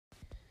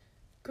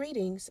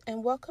Greetings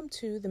and welcome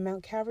to the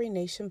Mount Calvary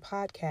Nation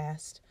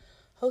podcast,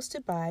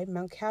 hosted by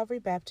Mount Calvary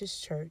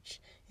Baptist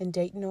Church in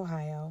Dayton,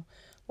 Ohio,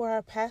 where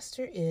our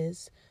pastor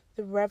is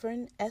the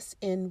Reverend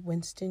S.N.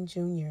 Winston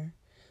Jr.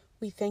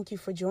 We thank you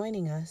for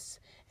joining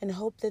us and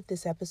hope that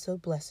this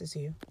episode blesses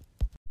you.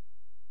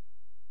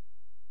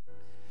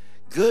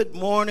 Good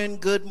morning,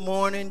 good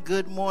morning,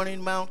 good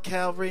morning, Mount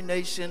Calvary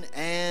Nation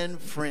and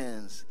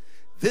friends.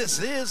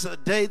 This is a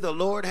day the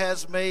Lord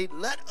has made.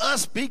 Let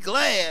us be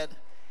glad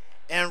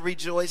and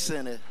rejoice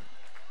in it.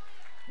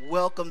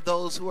 Welcome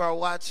those who are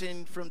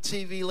watching from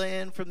TV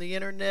land, from the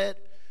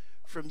internet,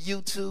 from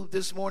YouTube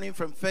this morning,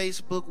 from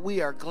Facebook. We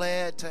are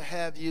glad to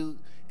have you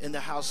in the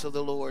house of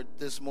the Lord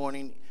this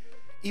morning.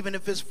 Even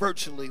if it's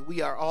virtually,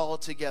 we are all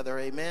together.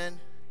 Amen.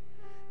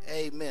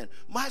 Amen.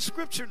 My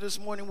scripture this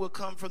morning will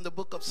come from the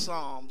book of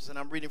Psalms, and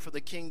I'm reading from the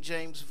King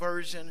James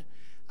Version.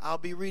 I'll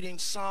be reading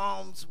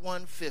Psalms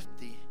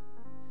 150.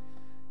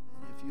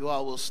 If you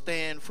all will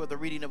stand for the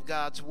reading of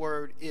God's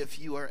word, if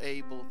you are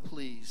able,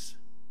 please.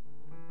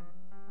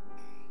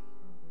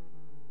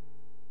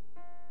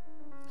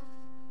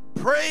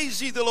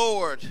 Praise ye the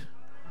Lord.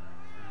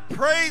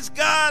 Praise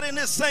God in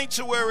his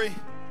sanctuary.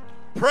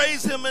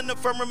 Praise him in the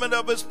firmament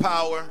of his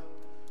power.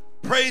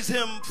 Praise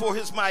him for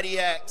his mighty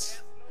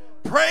acts.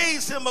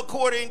 Praise him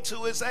according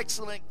to his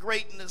excellent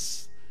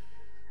greatness.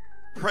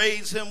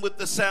 Praise him with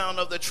the sound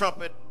of the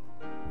trumpet.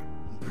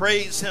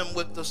 Praise him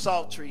with the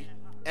psaltery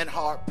and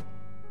harp.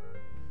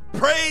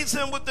 Praise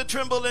him with the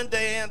timbrel and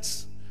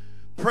dance.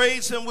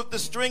 Praise him with the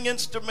string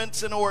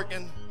instruments and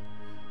organ.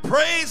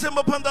 Praise him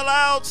upon the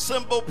loud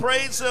cymbal.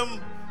 Praise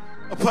him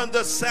upon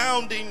the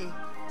sounding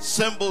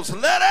cymbals.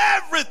 Let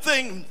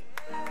everything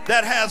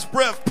that has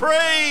breath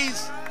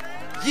praise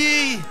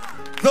ye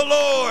the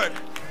Lord.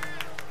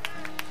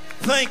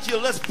 Thank you.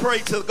 Let's pray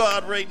to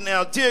God right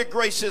now. Dear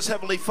gracious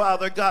Heavenly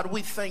Father, God,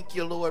 we thank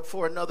you, Lord,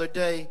 for another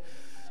day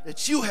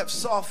that you have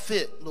saw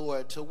fit,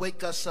 Lord, to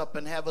wake us up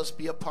and have us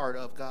be a part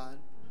of, God.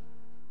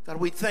 God,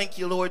 we thank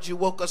you, Lord, you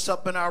woke us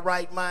up in our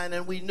right mind,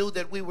 and we knew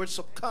that we were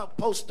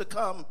supposed to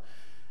come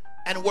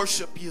and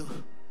worship you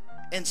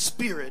in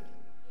spirit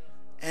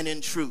and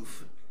in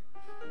truth.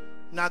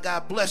 Now,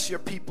 God, bless your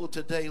people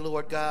today,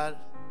 Lord God.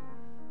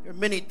 There are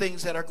many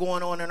things that are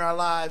going on in our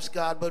lives,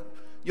 God, but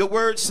your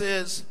word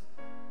says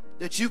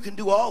that you can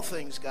do all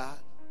things, God.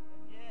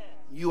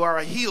 You are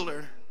a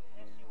healer.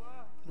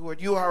 Lord,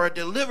 you are a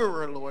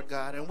deliverer, Lord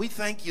God, and we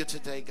thank you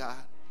today,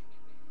 God.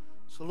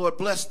 So, Lord,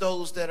 bless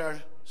those that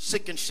are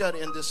sick and shut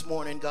in this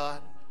morning, God.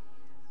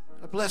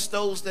 Bless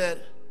those that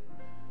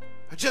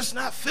are just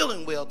not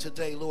feeling well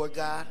today, Lord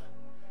God.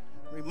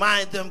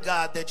 Remind them,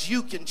 God, that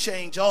you can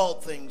change all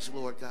things,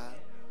 Lord God.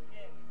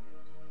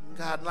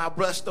 God, now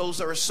bless those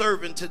that are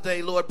serving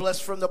today, Lord. Bless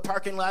from the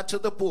parking lot to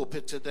the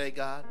pulpit today,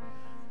 God.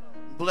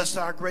 Bless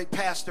our great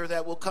pastor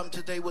that will come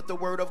today with the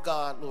word of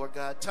God, Lord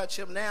God. Touch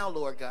him now,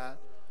 Lord God,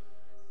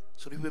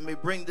 so that we may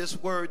bring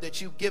this word that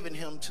you've given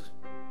him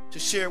to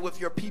share with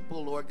your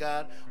people, Lord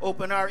God.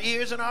 Open our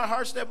ears and our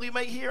hearts that we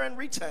may hear and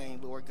retain,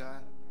 Lord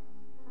God.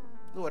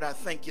 Lord, I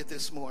thank you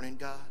this morning,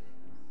 God.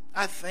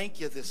 I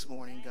thank you this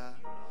morning, God.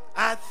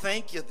 I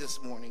thank you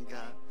this morning,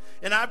 God.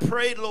 And I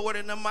pray, Lord,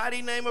 in the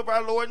mighty name of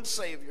our Lord and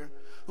Savior,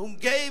 whom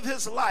gave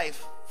his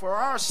life for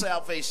our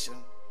salvation,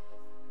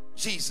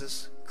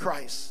 Jesus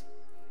Christ.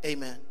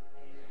 Amen.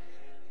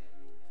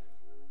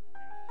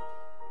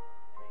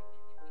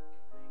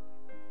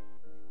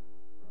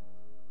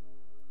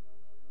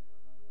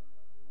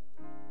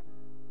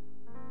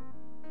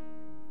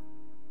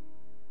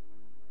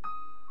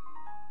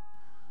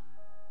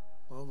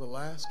 Well, the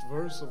last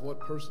verse of what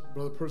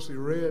Brother Percy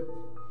read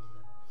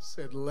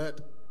said,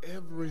 let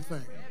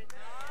everything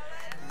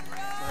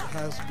that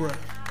has breath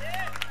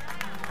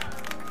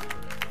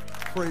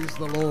praise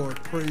the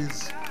Lord.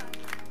 Praise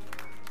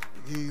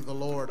ye the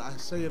Lord. I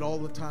say it all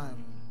the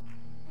time.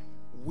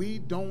 We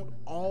don't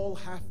all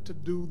have to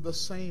do the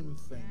same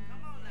thing.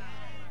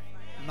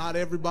 Not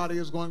everybody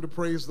is going to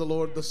praise the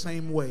Lord the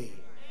same way.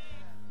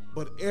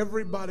 But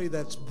everybody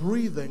that's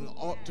breathing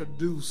ought to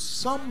do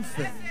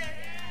something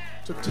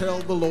to tell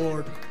the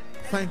Lord,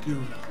 thank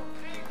you,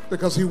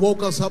 because he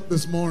woke us up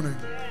this morning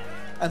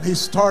and he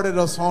started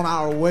us on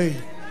our way.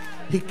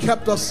 He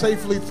kept us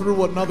safely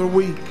through another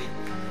week.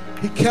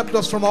 He kept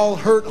us from all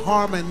hurt,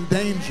 harm, and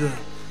danger.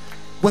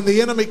 When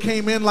the enemy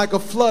came in like a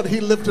flood,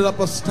 he lifted up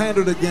a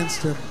standard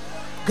against him.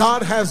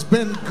 God has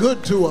been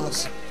good to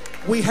us.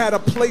 We had a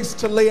place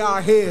to lay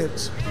our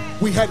heads.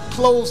 We had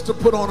clothes to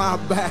put on our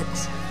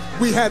backs.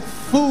 We had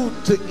food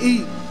to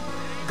eat.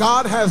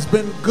 God has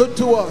been good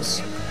to us.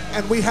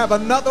 And we have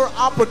another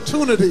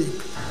opportunity,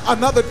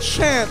 another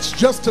chance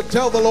just to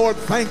tell the Lord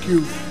thank you.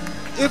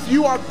 If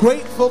you are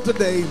grateful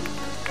today,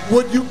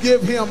 would you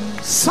give him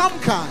some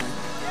kind,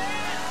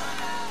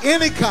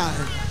 any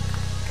kind,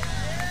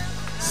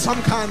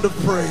 some kind of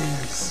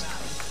praise?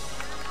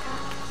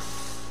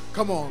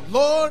 Come on.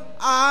 Lord,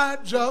 I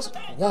just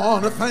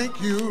want to thank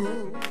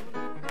you.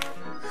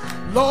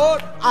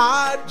 Lord,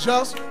 I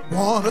just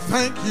want to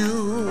thank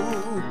you.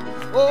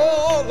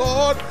 Oh,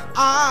 Lord,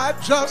 I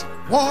just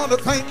want to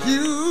thank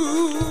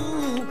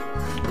you.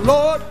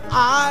 Lord,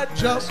 I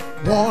just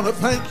want to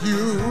thank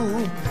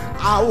you.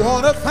 I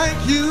want to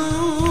thank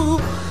you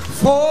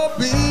for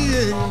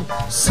being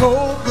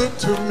so good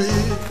to me.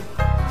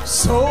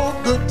 So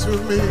good to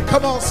me.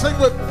 Come on, sing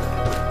with me.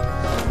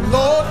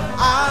 Lord,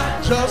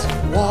 I just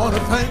want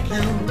to thank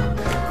you.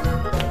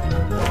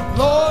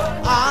 Lord,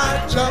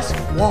 I just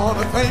want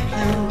to thank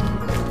you.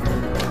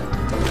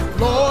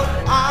 Lord,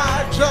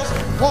 I just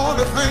want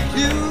to thank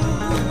you.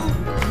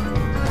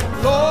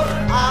 Lord,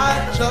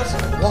 I just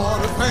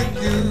want to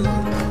thank you.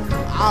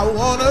 I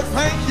want to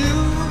thank you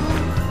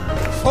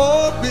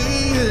for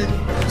being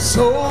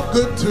so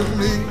good to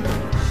me.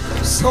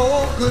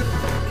 So good.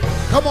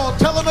 Come on,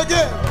 tell him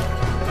again.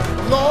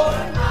 Lord,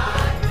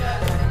 I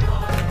just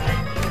want to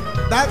thank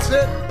you. That's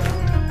it.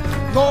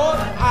 Lord,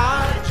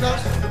 I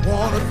just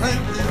want to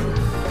thank you.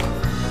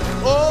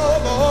 Oh,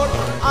 Lord,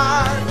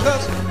 I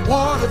just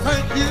want to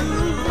thank you.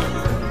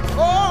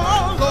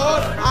 Oh,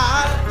 Lord,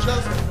 I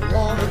just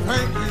want to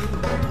thank you.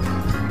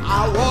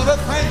 I want to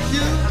thank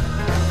you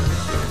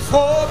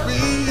for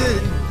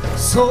being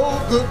so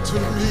good to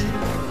me.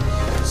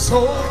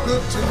 So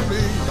good to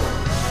me.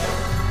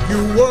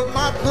 You were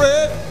my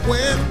bread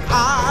when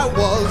I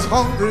was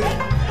hungry.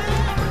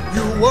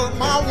 You were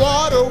my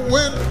water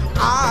when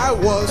I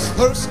was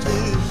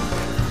thirsty.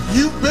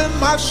 You've been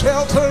my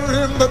shelter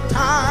in the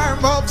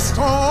time of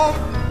storm.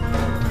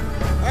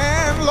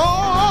 And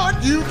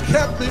Lord, you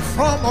kept me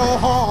from all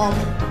harm.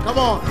 Come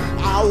on.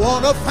 I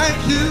want to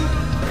thank you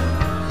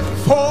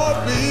for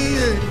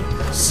being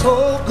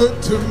so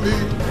good to me.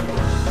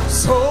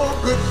 So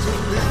good to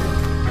me.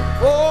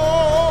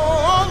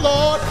 Oh,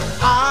 Lord,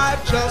 I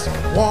just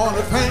want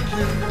to thank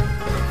you.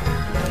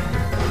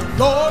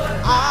 Lord,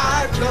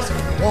 I just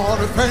want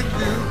to thank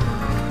you.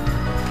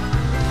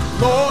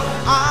 Lord,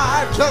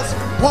 I just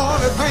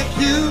want to thank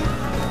you.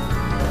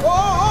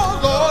 Oh,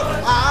 Lord,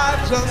 I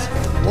just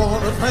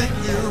want to thank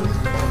you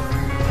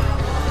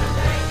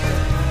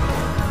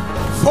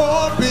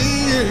for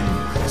being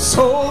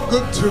so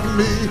good to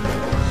me.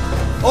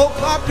 Oh,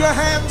 clap your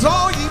hands,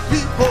 all ye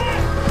people.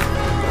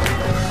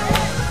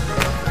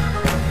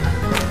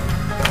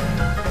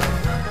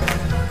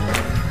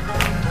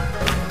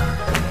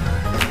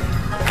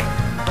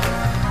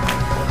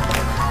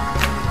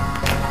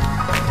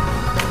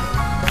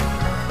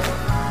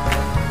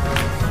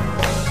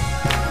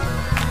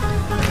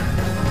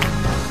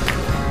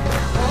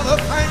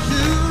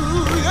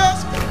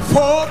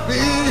 For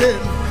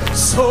being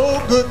so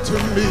good to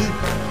me.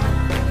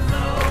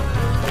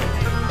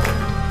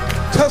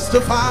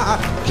 Testify,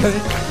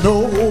 can't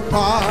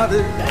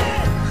nobody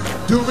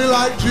do me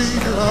like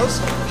Jesus.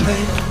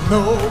 Can't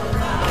nobody.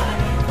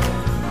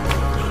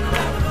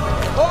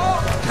 Oh,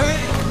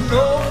 can't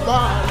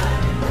nobody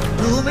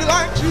do me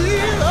like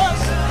Jesus.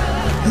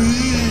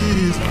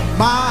 He's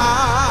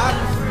my,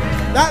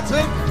 that's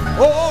it.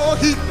 Oh,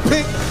 he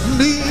picked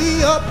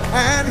me up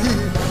and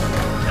he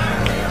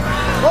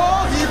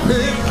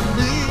picked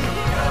me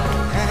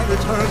and he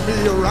turned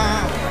me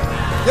around.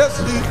 Yes,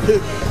 he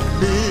picked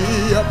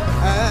me up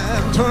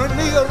and turned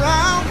me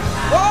around.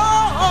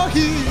 Oh,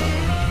 he,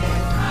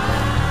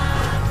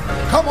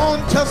 come on,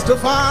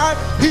 testify.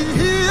 He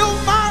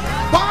healed my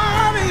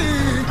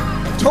body,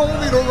 told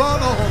me to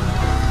run on.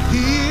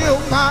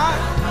 Healed my,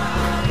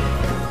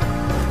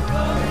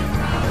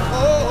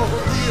 oh,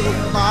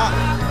 healed my,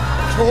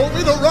 told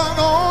me to run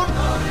on.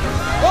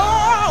 Oh,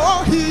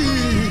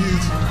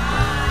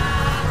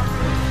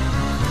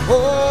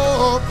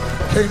 oh,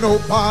 can't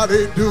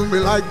nobody do me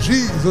like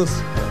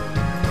Jesus.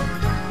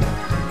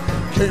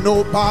 Can't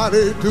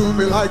nobody do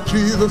me like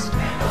Jesus.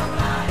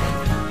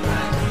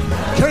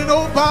 Can't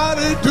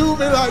nobody do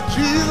me like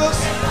Jesus.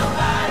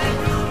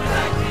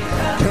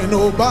 Can't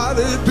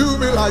nobody do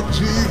me like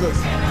Jesus.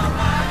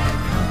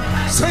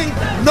 Sing,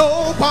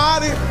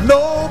 nobody,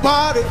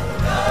 nobody,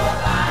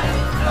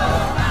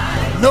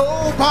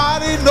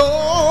 nobody,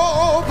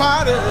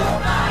 nobody.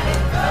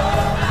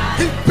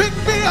 He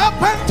picked me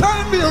up and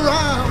turned me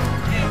around.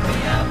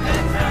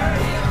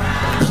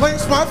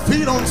 Placed my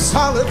feet on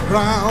solid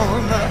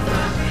ground.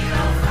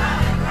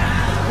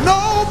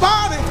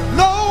 Nobody,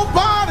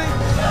 nobody,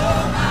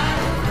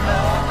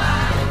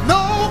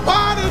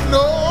 nobody,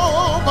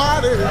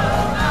 nobody,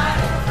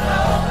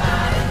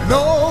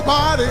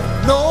 nobody,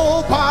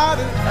 nobody,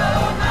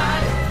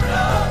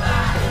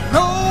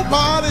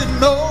 nobody,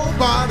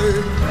 nobody.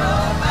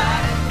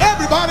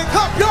 Everybody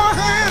clap your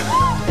hands.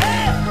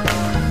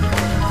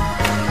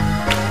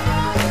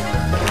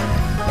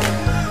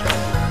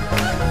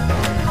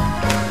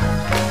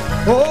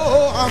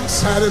 Oh, I'm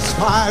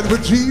satisfied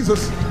with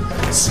Jesus.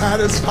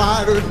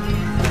 Satisfied with,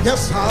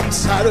 yes, I'm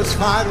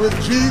satisfied with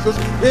Jesus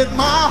in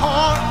my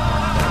heart.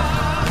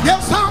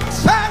 Yes, I'm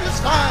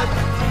satisfied.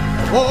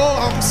 Oh,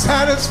 I'm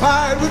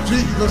satisfied with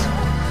Jesus.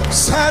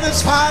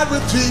 Satisfied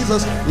with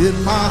Jesus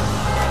in my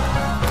heart.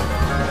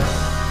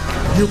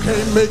 You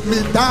can't make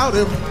me doubt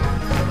him.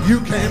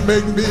 You can't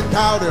make me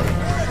doubt him.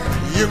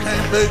 You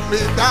can't make me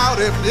doubt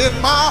him in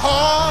my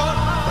heart.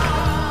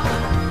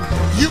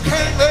 You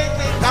can't make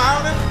me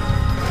doubt it.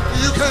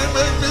 You can't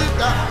make me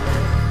doubt it.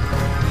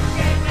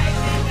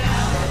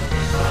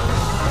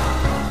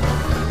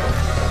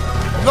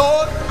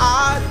 Lord,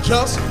 I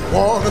just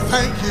want to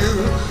thank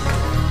you.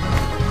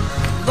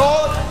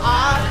 Lord,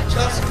 I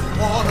just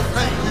want to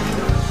thank you.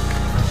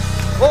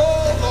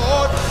 Oh,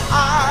 Lord,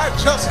 I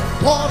just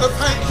want to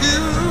thank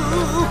you.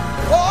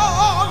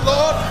 Oh,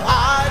 Lord,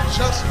 I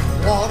just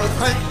want to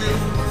thank you.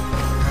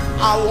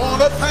 I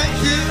want to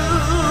thank you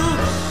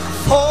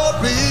for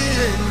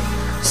being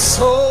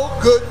so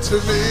good to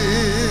me.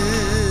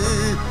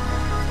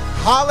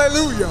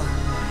 Hallelujah.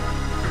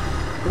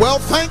 Well,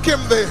 thank him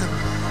then.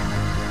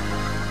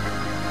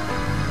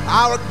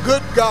 Our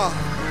good God.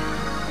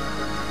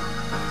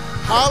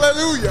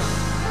 Hallelujah.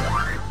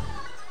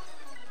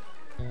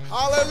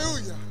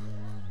 Hallelujah.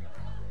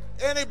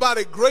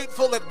 Anybody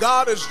grateful that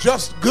God is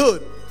just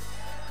good?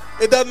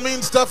 It doesn't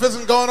mean stuff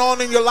isn't going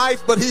on in your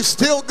life, but he's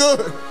still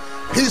good.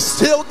 He's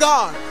still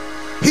God.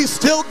 He's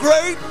still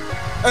great,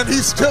 and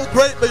he's still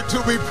greatly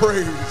to be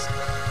praised.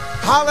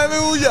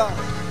 Hallelujah.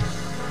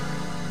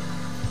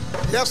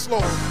 Yes,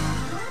 Lord.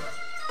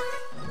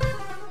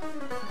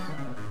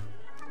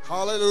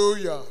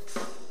 Hallelujah.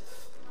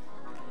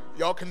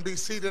 Y'all can be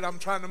seated. I'm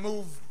trying to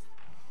move.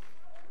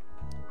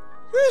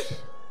 Whew.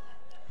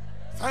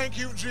 Thank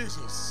you,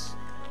 Jesus.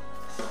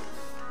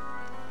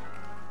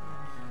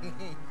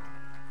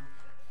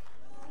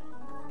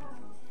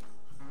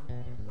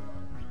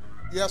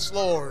 Yes,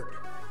 Lord.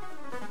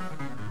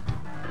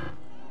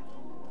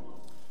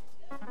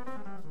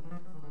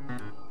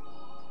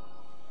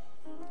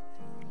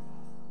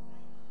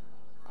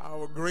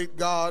 Our great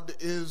God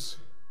is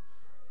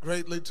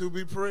greatly to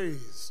be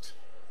praised.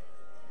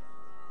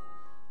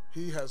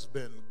 He has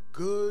been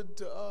good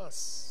to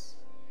us.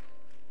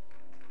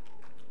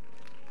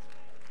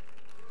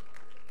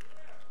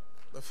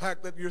 The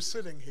fact that you're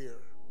sitting here,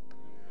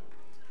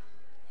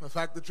 the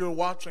fact that you're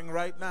watching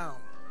right now,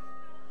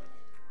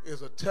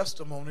 is a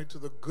testimony to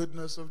the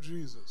goodness of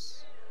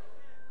Jesus.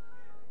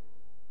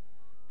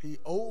 He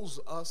owes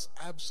us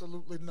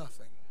absolutely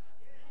nothing,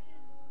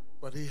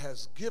 but he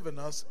has given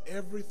us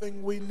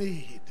everything we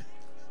need.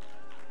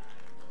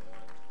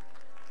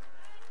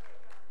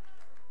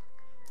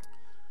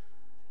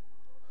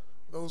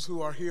 Those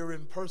who are here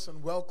in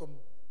person, welcome.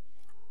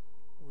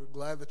 We're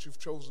glad that you've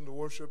chosen to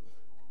worship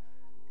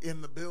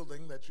in the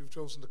building, that you've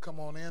chosen to come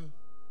on in.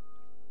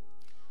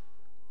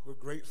 We're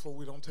grateful.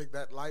 We don't take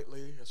that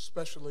lightly,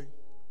 especially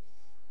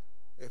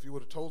if you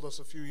would have told us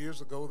a few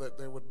years ago that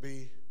there would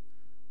be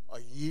a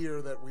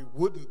year that we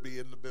wouldn't be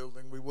in the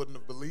building. We wouldn't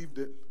have believed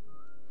it.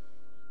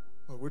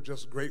 But we're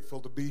just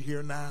grateful to be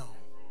here now.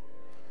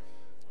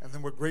 And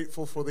then we're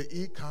grateful for the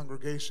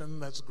e-congregation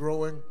that's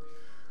growing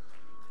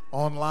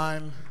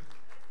online.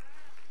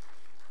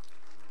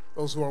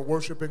 Those who are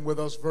worshiping with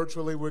us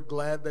virtually, we're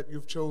glad that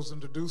you've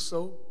chosen to do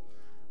so.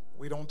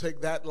 We don't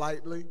take that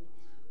lightly.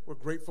 We're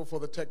grateful for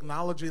the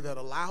technology that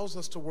allows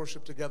us to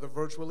worship together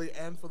virtually,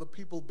 and for the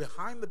people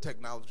behind the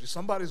technology.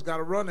 Somebody's got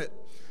to run it.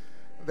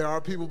 There are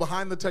people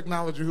behind the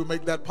technology who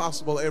make that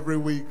possible every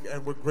week,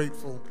 and we're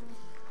grateful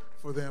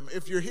for them.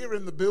 If you're here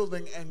in the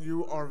building and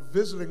you are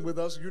visiting with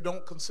us, you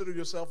don't consider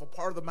yourself a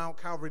part of the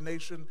Mount Calvary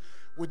Nation,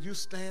 would you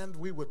stand?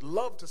 We would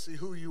love to see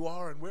who you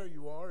are and where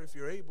you are if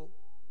you're able.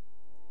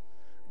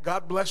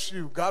 God bless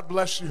you. God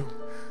bless you.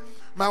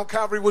 Mount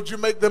Calvary, would you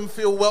make them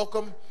feel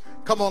welcome?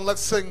 Come on,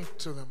 let's sing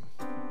to them.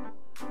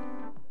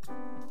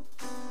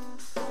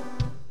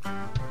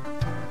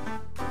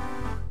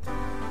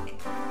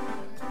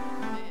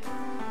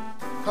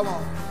 Come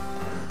on.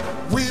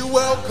 We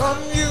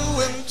welcome you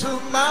into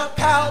Mount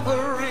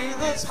Calvary,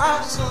 this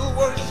house of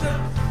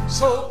worship.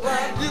 So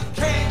glad you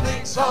came,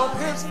 exalt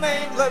his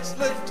name. Let's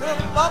lift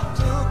him up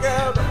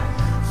together.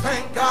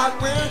 Thank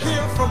God we're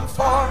here from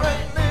far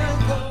and near.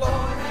 The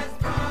Lord has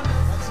brought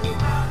us to,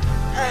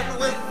 and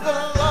with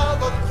the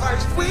love of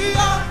Christ we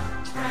are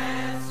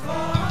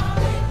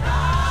transforming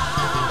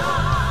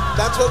now.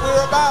 That's what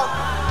we're about,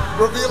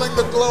 revealing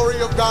the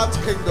glory of God's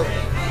kingdom.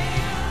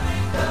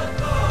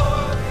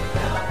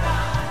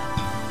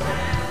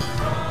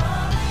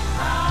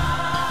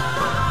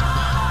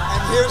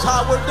 Here's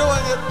how we're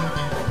doing it.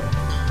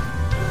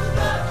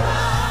 The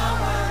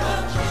power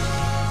of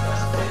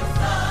Jesus is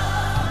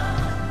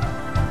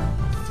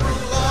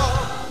through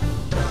love,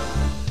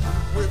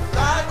 with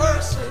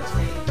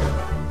diversity,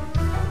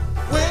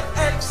 with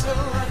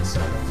excellence,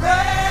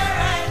 prayer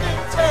and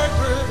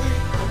integrity,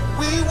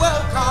 we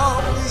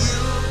welcome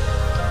you.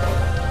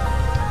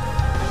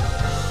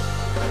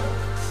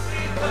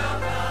 We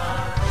welcome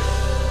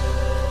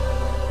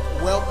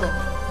you. Welcome.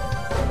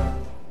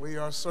 We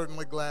are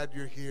certainly glad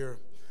you're here.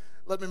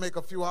 Let me make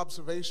a few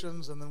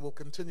observations and then we'll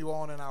continue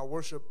on in our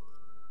worship.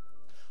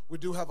 We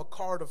do have a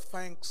card of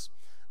thanks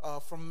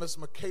from Ms.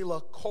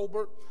 Michaela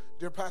Colbert.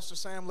 Dear Pastor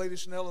Sam, Lady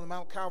Chanel, and the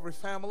Mount Calvary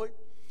family,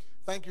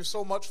 thank you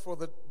so much for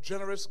the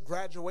generous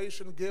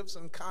graduation gifts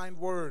and kind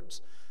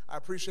words. I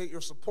appreciate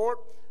your support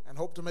and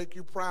hope to make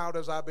you proud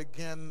as I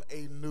begin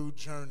a new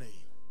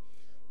journey.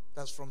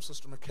 That's from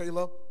Sister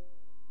Michaela.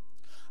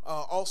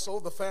 Also,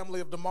 the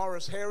family of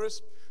Damaris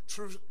Harris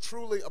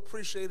truly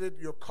appreciated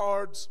your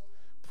cards,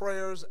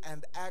 prayers,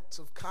 and acts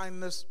of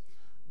kindness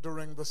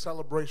during the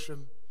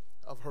celebration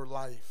of her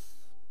life.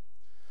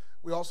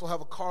 We also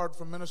have a card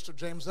from Minister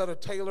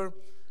Jamesetta Taylor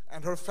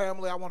and her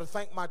family. I want to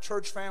thank my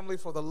church family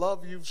for the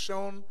love you've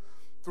shown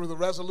through the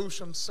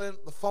resolutions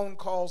sent, the phone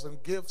calls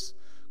and gifts,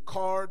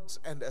 cards,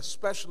 and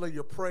especially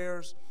your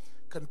prayers.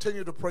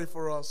 Continue to pray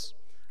for us.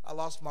 I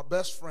lost my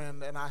best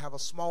friend, and I have a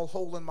small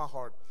hole in my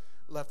heart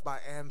left by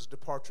Ann's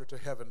departure to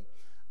heaven.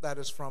 That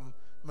is from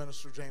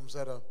Minister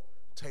Jamesetta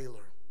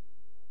Taylor.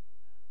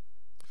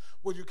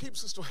 Will you keep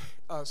Sister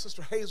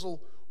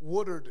Hazel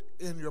Woodard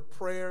in your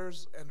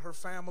prayers and her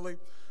family?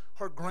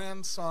 Her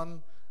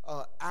grandson,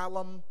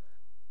 Alum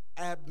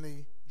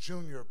Abney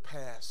Jr.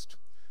 passed.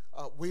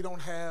 We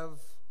don't have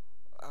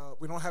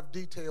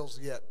details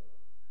yet,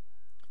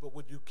 but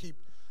would you keep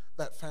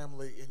that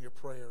family in your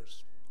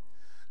prayers?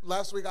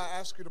 Last week I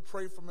asked you to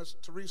pray for Miss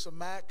Teresa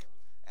Mack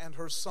and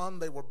her son.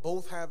 They were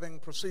both having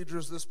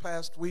procedures this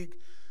past week.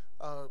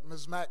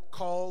 Ms. Mack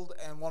called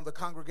and wanted the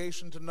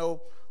congregation to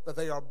know that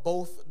they are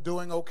both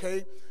doing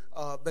okay.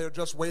 They're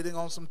just waiting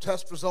on some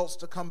test results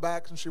to come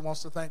back, and she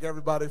wants to thank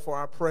everybody for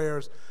our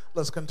prayers.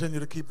 Let's continue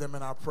to keep them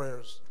in our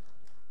prayers.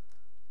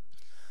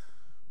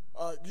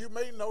 You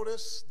may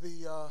notice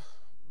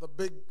the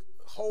big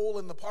hole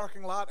in the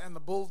parking lot and the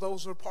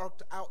bulldozer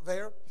parked out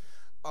there.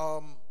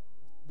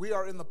 We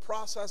are in the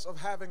process of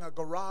having a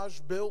garage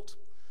built,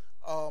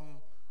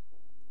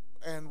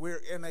 and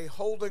we're in a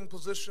holding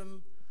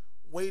position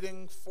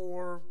waiting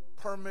for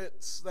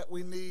permits that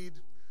we need.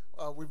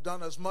 We've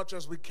done as much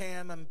as we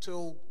can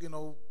until,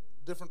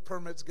 different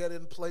permits get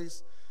in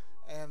place.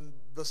 And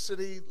the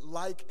city,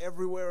 like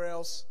everywhere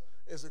else,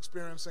 is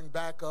experiencing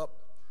backup.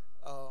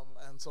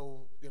 And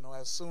so,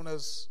 as soon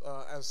as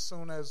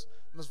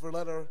Ms.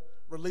 Verletta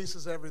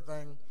releases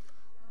everything,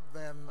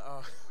 then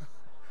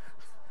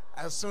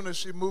as soon as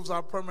she moves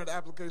our permit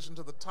application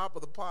to the top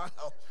of the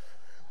pile,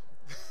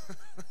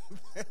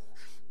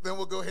 then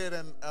we'll go ahead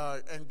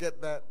and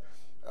get that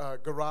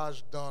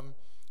garage done,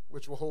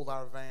 which will hold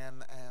our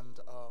van and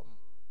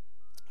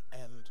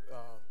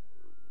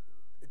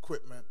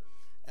equipment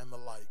and the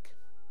like.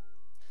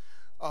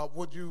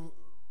 Would you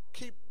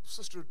keep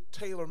Sister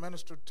Taylor,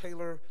 Minister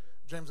Taylor,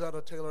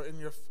 Jamesetta Taylor, in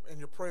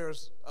your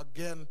prayers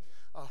again?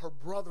 Her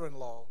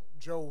brother-in-law,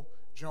 Joe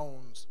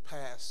Jones,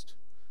 passed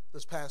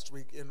this past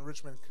week in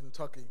Richmond,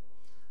 Kentucky.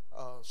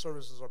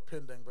 Services are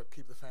pending, but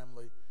keep the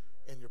family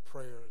in your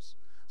prayers.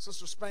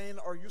 Sister Spain,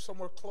 are you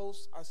somewhere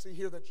close? I see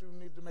here that you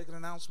need to make an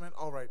announcement.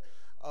 All right.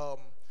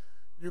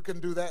 You can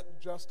do that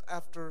just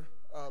after.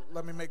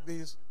 Let me make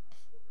these.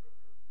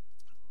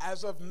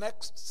 As of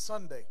next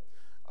Sunday,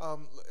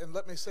 and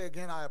let me say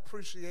again, I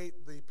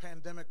appreciate the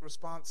Pandemic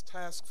Response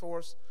Task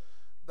Force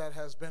that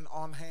has been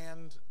on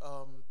hand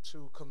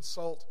to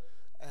consult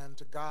and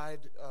to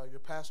guide your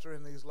pastor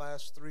in these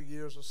last 3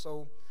 years or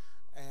so.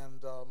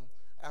 And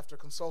after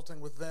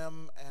consulting with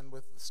them and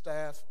with the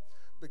staff,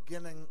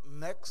 beginning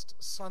next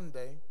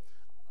Sunday,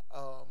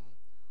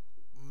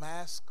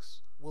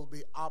 masks will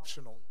be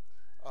optional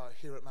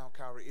here at Mount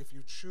Calvary. If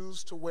you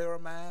choose to wear a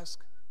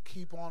mask,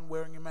 keep on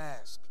wearing your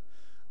mask.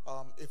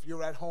 If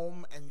you're at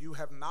home and you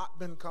have not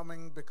been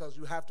coming because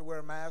you have to wear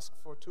a mask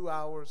for 2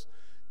 hours,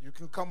 you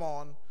can come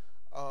on.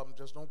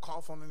 Just don't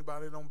cough on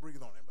anybody, don't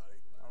breathe on anybody.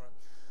 All right.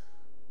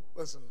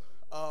 Listen,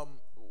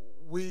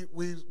 we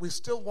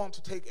still want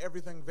to take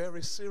everything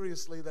very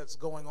seriously that's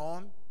going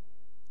on.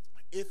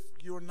 If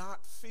you're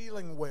not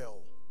feeling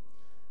well,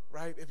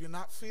 right? If you're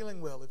not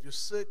feeling well, if you're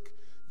sick,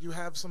 you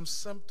have some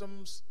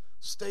symptoms,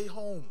 stay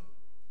home,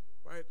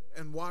 right?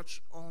 And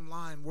watch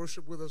online,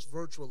 worship with us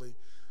virtually.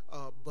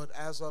 But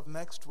as of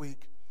next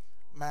week,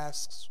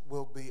 masks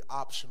will be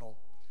optional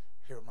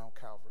here at Mount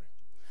Calvary.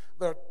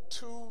 There are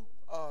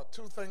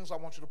two things I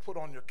want you to put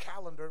on your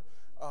calendar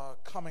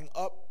coming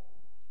up.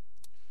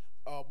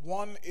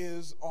 One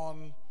is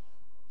on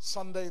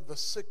Sunday the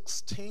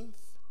 16th.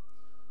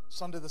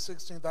 Sunday the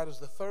 16th, that is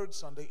the third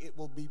Sunday. It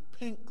will be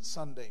Pink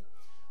Sunday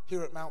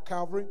here at Mount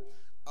Calvary.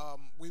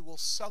 We will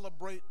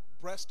celebrate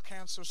breast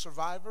cancer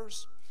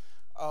survivors.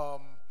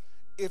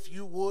 If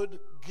you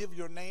would give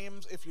your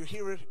names, if you're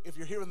here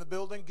in the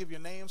building, give your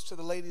names to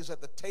the ladies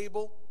at the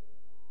table.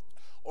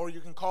 Or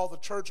you can call the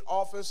church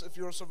office if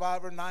you're a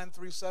survivor,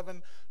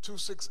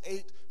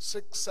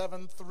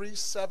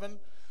 937-268-6737.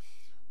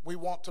 We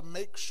want to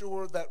make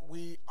sure that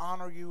we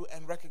honor you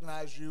and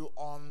recognize you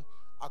on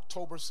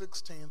October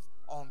 16th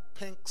on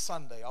Pink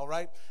Sunday, all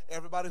right?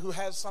 Everybody who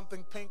has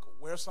something pink,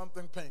 wear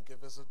something pink.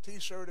 If it's a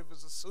t-shirt, if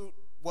it's a suit,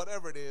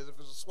 whatever it is, if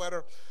it's a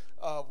sweater,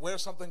 wear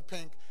something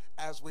pink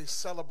as we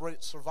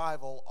celebrate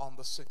survival on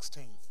the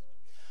 16th.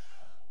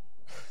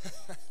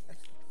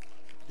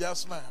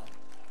 Yes, ma'am.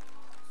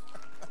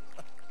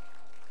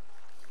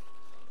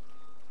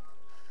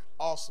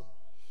 Awesome.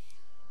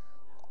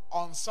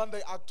 On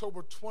Sunday,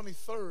 October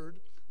 23rd,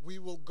 we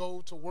will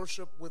go to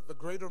worship with the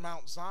Greater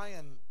Mount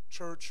Zion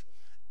Church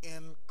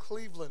in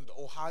Cleveland,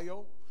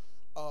 Ohio.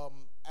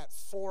 at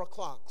 4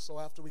 o'clock. So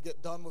after we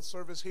get done with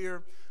service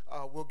here,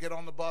 we'll get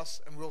on the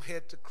bus and we'll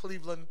head to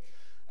Cleveland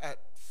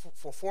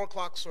for 4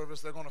 o'clock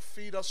service. They're going to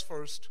feed us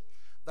first.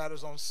 That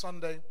is on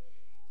Sunday,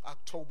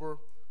 October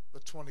the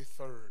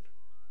 23rd.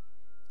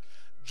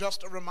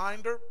 Just a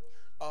reminder,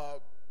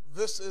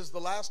 this is the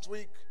last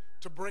week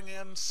to bring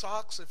in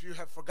socks. If you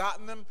have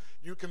forgotten them,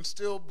 you can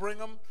still bring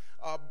them.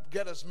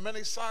 Get as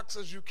many socks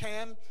as you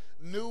can,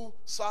 new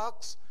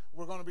socks.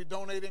 We're going to be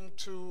donating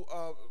to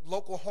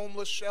local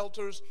homeless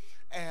shelters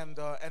and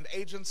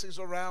agencies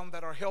around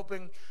that are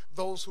helping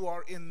those who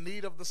are in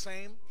need of the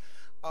same.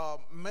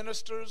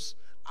 Ministers,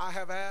 I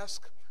have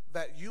asked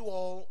that you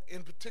all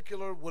in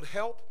particular would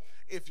help.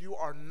 If you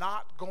are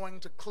not going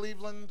to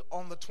Cleveland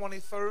on the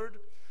 23rd,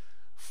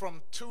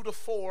 from 2 to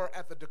 4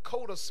 at the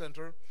Dakota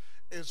Center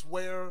is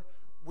where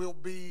we'll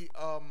be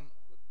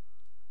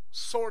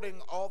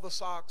sorting all the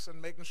socks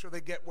and making sure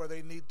they get where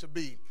they need to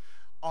be.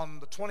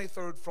 On the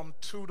 23rd from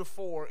 2 to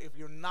 4, if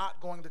you're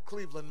not going to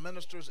Cleveland,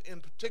 ministers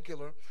in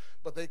particular,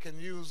 but they can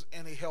use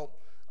any help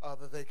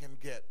that they can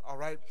get, all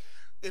right?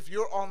 If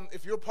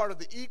you're part of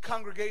the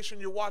e-congregation,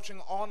 you're watching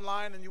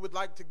online and you would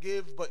like to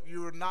give, but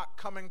you're not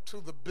coming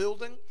to the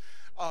building,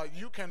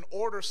 you can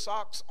order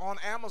socks on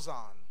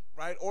Amazon,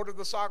 right? Order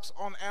the socks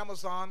on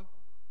Amazon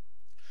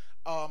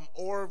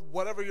or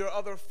whatever your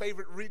other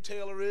favorite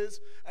retailer is,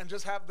 and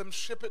just have them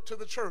ship it to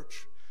the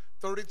church.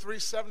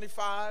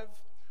 3375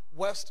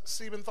 West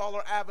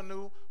Siebenthaler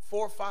Avenue,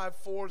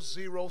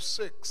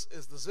 45406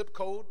 is the zip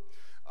code.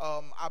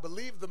 I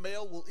believe the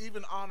mail will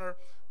even honor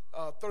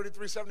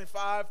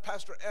 3375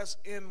 Pastor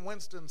S.N.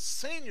 Winston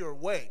Sr.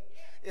 Way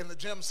in the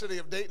Gem City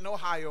of Dayton,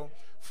 Ohio,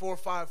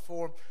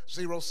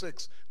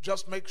 45406.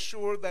 Just make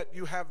sure that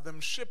you have them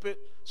ship it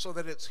so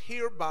that it's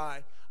here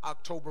by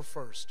October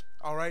 1st.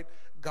 All right?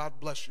 God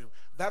bless you.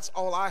 That's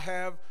all I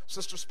have.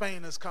 Sister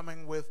Spain is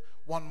coming with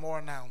one more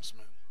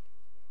announcement.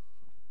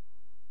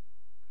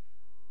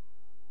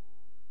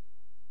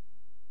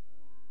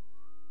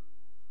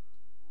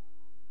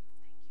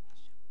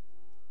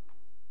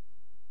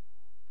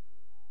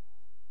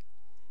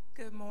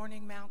 Good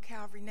morning, Mount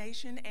Calvary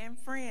Nation and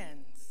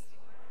friends.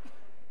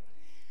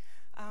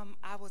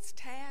 I was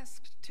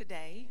tasked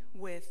today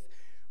with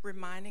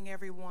reminding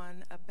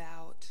everyone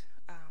about,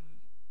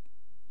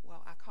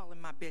 I call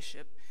him my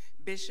bishop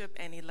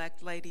and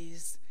elect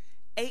lady's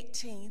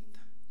 18th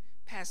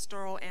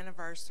pastoral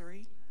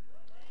anniversary.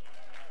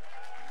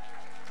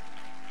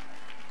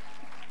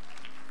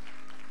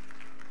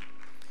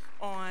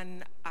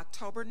 On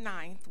October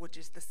 9th, which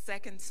is the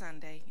second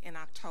Sunday in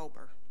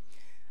October.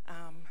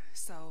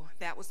 So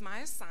that was my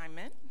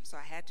assignment, so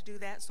I had to do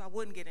that so I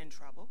wouldn't get in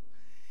trouble.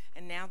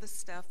 And now the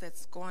stuff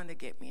that's going to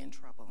get me in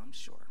trouble, I'm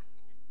sure.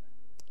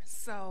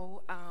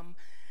 So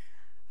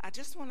I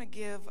just want to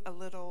give a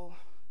little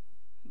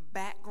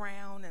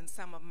background and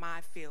some of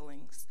my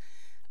feelings.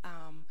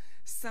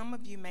 Some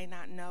of you may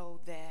not know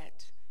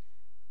that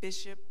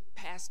Bishop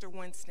Pastor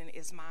Winston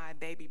is my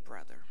baby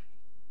brother.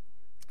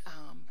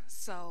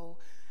 So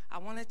I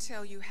want to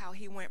tell you how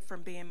he went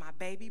from being my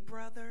baby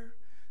brother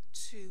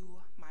to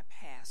my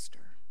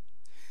pastor.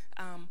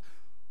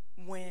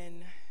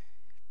 When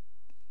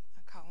I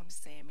call him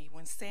Sammy,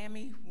 when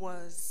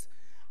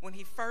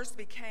he first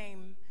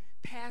became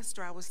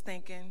pastor, I was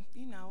thinking,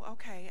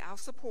 okay, I'll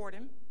support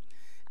him.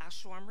 I'll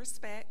show him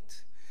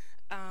respect.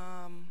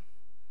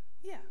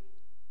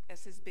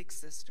 As his big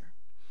sister.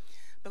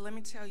 But let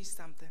me tell you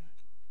something.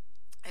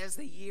 As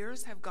the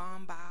years have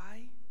gone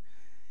by,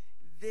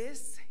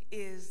 this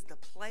is the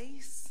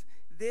place,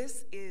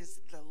 this is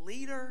the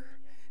leader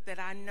that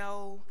I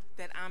know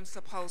that I'm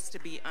supposed to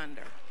be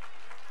under.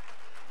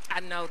 I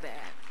know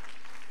that.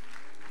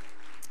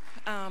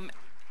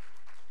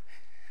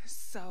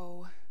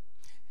 So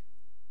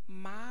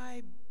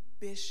my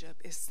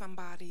bishop is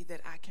somebody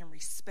that I can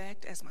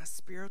respect as my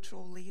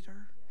spiritual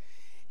leader.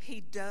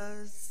 He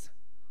does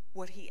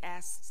what he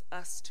asks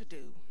us to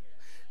do.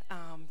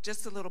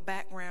 Just a little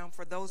background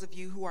for those of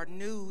you who are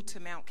new to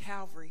Mount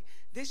Calvary.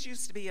 This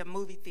used to be a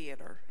movie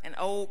theater, an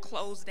old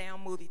closed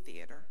down movie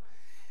theater.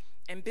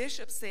 And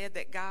Bishop said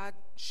that God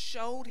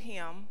showed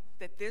him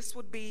that this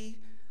would be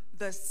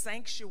the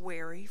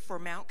sanctuary for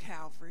Mount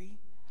Calvary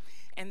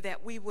and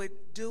that we would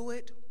do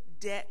it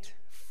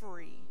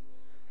debt-free.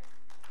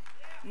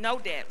 No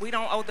debt. We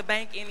don't owe the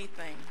bank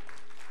anything.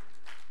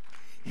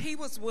 He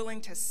was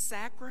willing to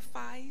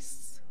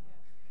sacrifice.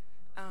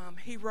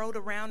 He rode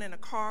around in a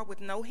car with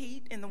no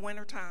heat in the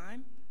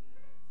wintertime.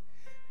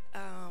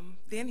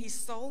 Then he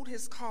sold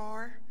his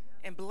car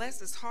and, bless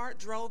his heart,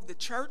 drove the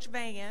church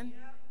van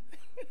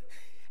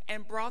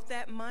and brought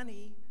that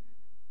money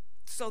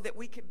so that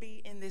we could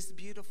be in this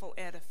beautiful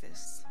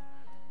edifice.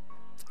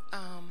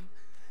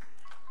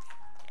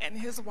 And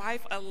his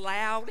wife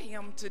allowed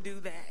him to do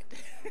that.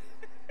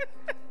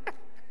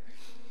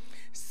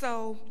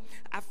 So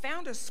I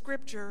found a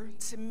scripture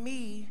to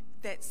me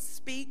that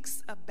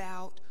speaks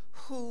about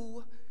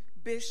who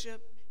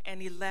Bishop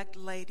and elect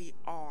lady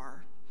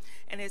are.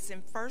 and it's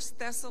in 1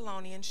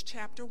 Thessalonians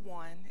chapter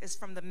 1. It's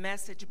from the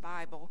Message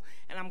Bible,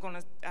 and I'm going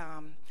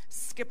to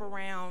skip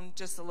around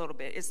just a little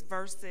bit. It's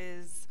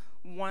verses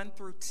 1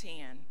 through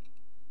 10.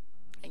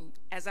 And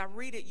as I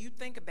read it, you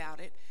think about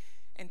it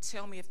and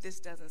tell me if this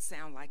doesn't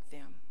sound like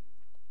them.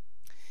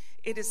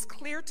 It is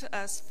clear to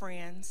us,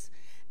 friends,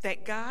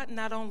 that God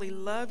not only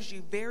loves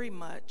you very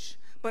much,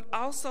 but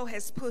also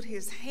has put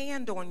his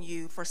hand on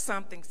you for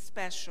something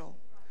special.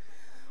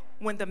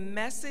 When the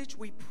message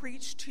we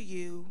preached to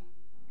you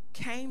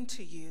came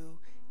to you,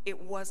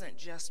 it wasn't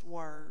just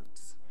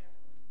words.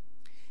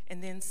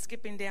 And then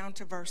skipping down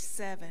to verse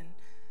 7,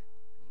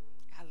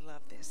 I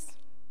love this.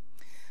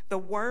 The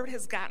word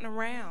has gotten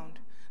around.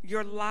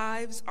 Your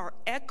lives are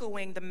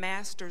echoing the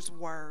Master's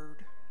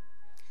word.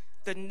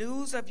 The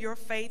news of your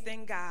faith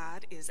in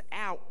God is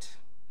out.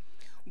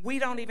 We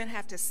don't even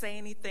have to say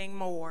anything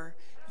more.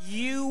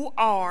 You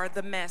are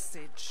the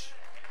message.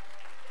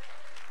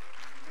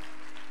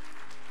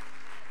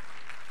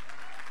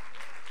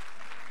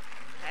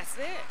 That's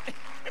it.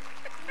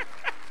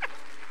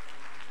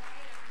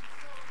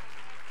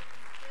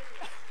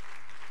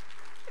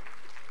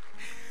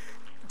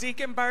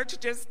 Deacon Birch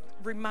just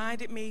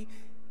reminded me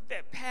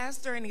that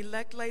pastor and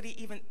elect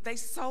lady, they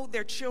sold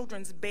their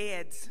children's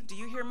beds. Do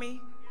you hear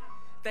me?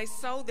 They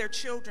sold their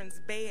children's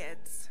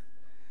beds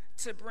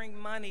to bring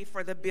money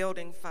for the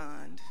building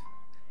fund.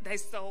 They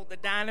sold the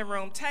dining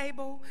room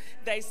table.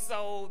 They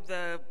sold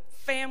the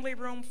family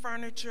room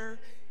furniture.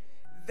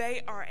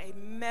 They are a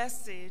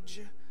message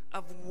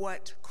of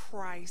what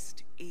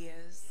Christ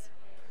is.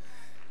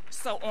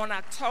 So on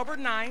October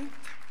 9th,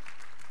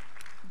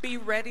 be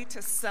ready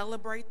to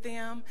celebrate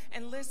them.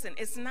 And listen,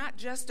 it's not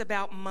just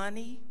about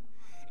money.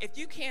 If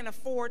you can't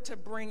afford to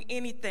bring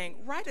anything,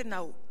 write a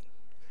note.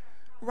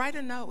 Write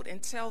a note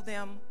and tell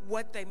them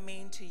what they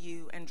mean to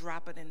you and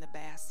drop it in the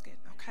basket,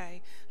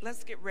 okay?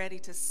 Let's get ready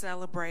to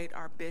celebrate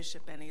our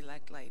bishop and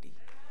elect lady.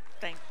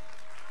 Thank you.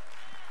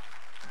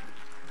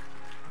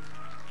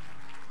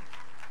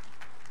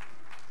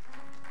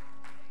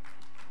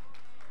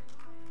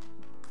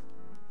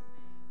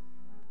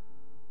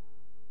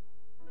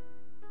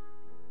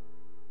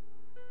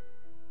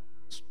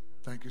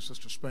 Thank you,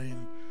 Sister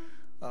Spain.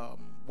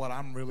 What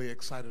I'm really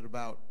excited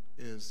about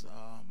is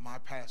my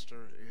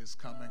pastor is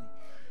coming,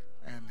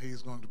 and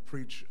he's going to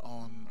preach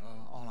on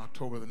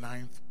October the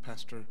 9th.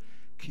 Pastor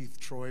Keith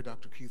Troy,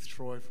 Dr. Keith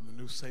Troy from the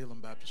New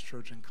Salem Baptist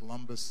Church in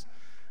Columbus.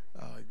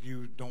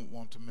 You don't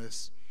want to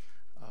miss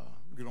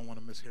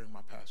hearing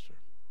my pastor.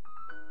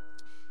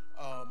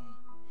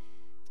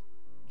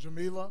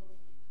 Jamila,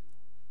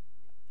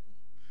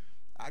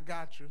 I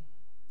got you.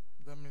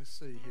 Let me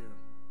see here.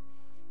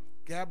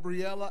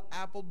 Gabriella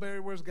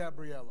Appleberry, where's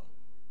Gabriella?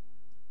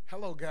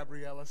 Hello,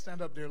 Gabriella.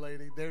 Stand up, dear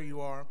lady. There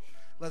you are.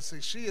 Let's see.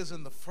 She is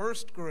in the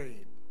 1st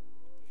grade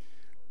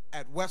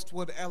at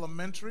Westwood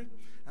Elementary,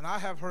 and I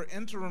have her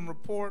interim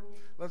report.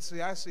 Let's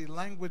see. I see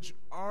language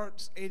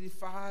arts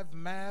 85,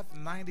 math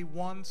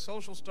 91,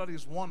 social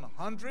studies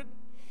 100,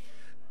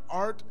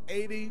 art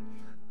 80,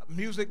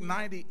 music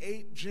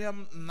 98,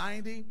 gym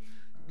 90.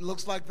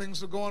 Looks like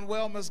things are going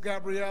well, Miss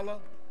Gabriella.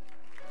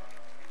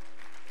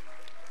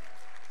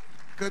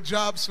 Good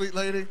job, sweet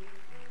lady.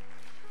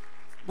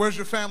 Where's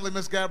your family,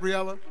 Miss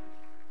Gabriella?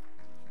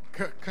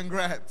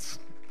 Congrats.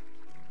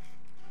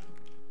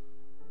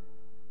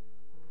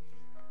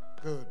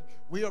 Good.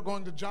 We are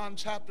going to John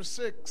chapter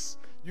 6.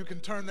 You can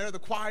turn there. The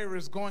choir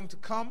is going to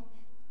come.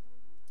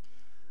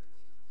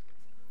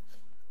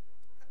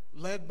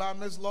 Led by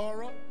Ms.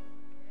 Laura.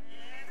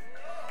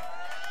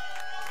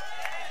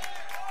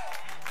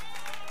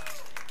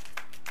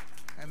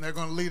 And they're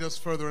going to lead us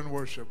further in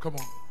worship. Come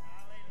on.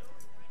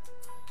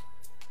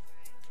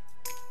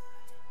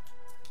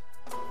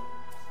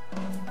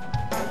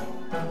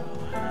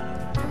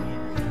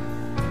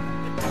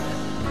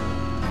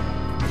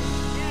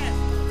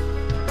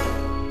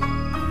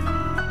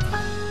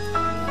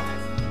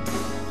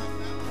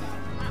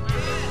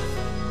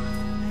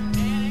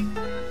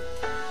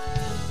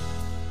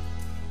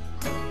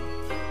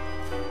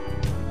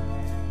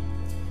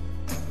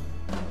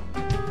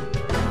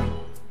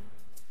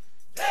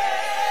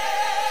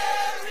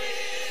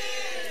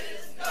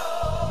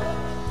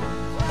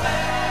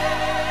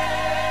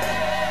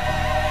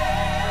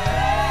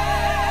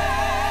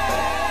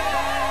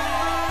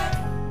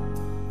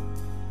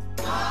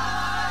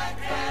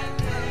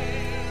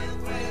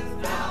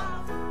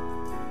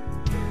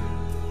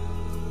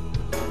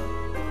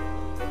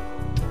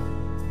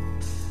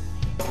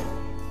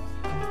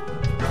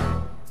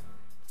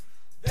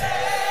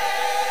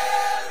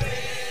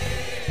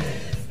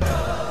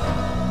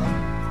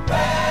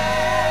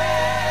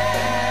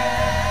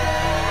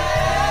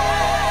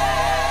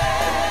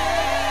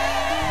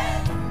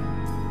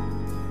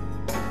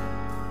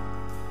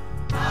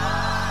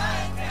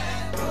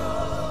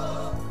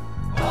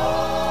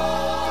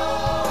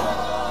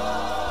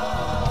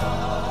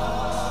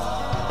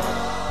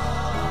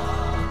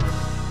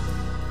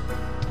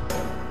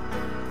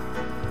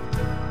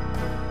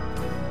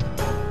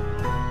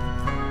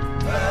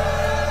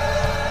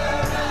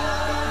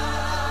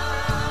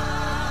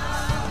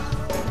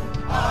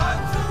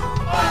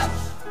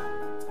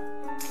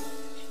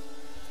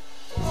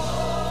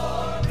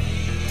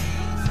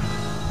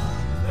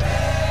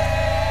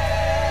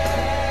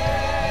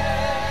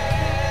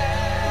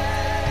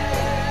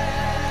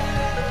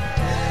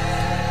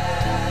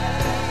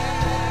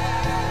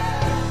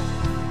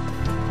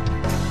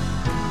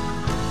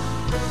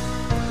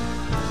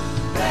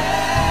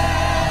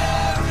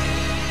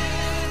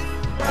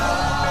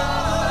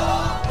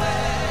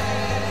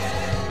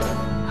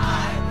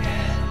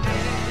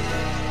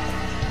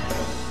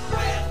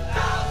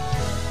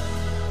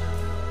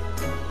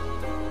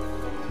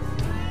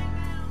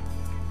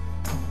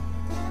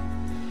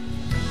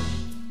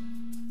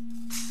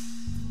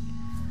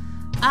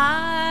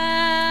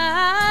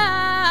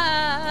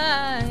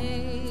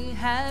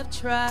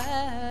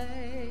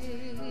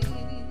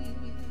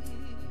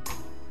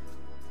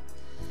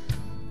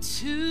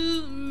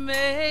 to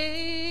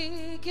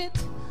make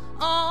it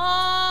on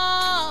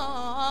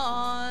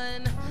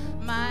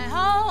my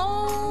own,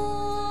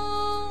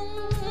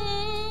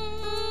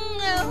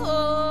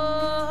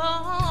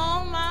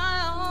 on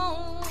my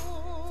own.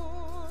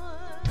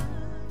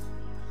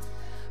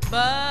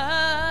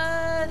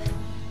 But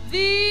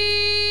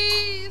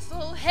these so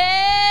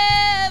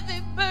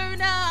heavy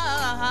burdens,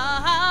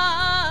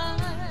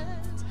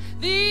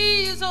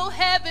 these so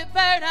heavy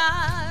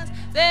burdens,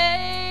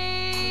 they've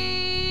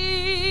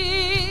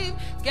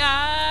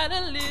got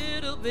a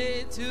little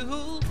bit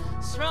too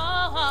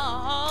strong.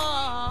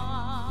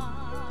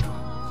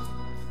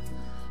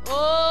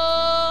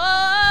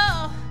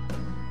 Oh,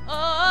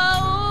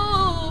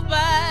 oh,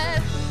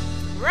 but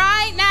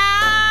right now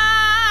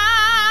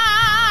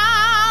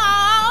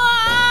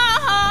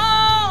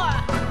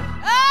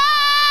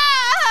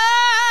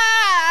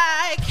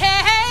I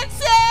can't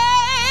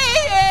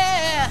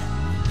say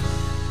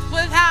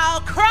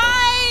without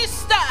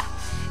Christ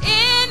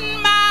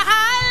in my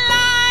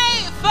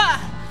life,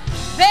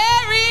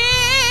 there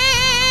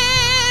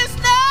is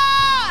no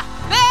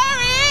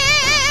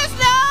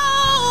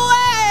way.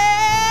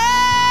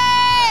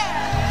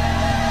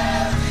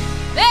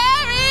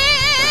 There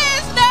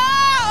is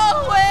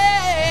no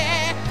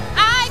way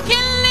I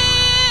can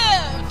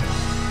live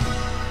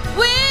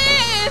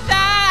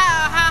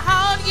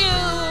without you.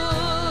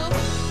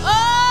 Oh,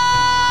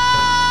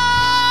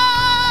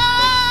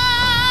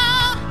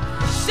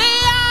 see,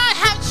 I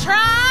have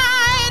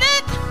tried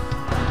it.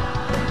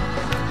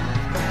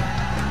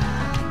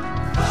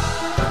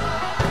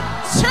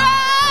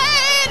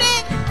 Tried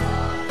it.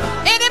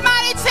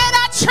 Anybody said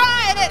I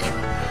tried it,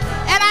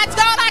 and I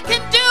thought I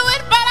could do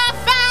it, but I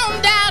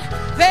found out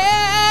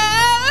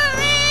there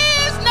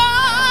is no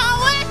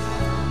way.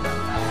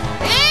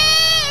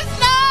 Is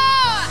no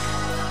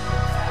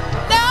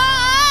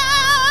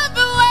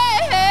other way.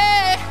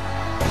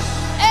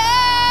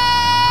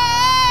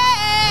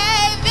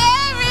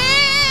 There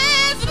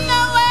is no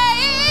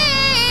way.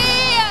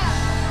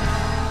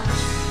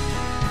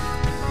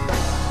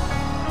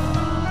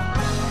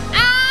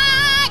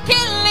 I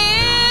can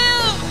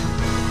live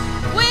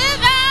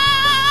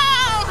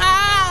without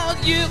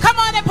you. Come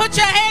on and put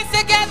your hands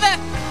together.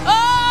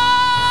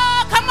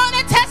 Oh, come on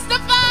and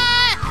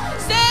testify.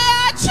 Say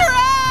I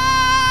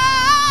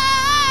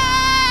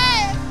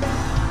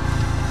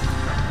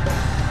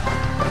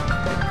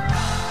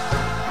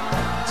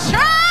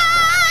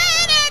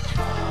tried it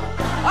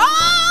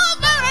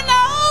over and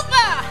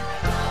over.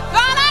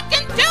 Thought I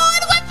can do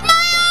it with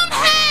my own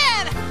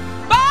hand,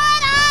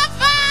 but I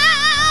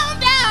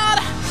found out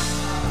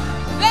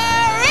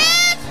there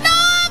is no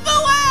other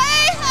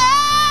way.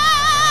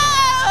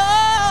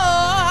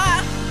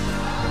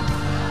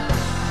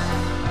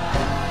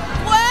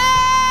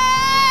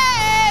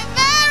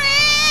 There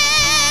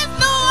is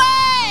no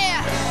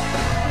way.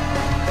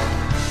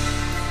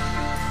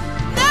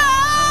 No,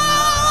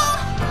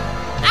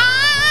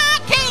 I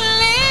can't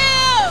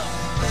live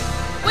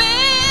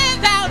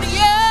without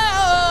you.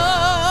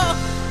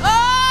 Oh,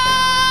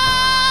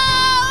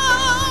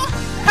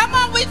 come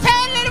on, we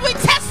tell it, we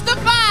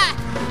testify.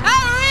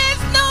 There is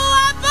no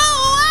other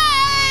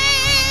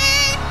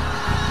way.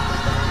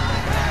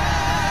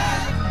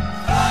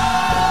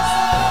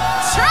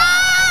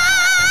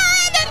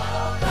 Tried it,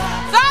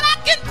 thought I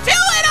could do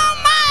it on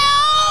my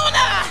own,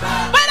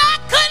 but I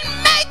couldn't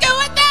make it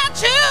without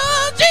you,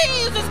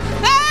 Jesus.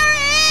 There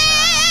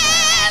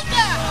is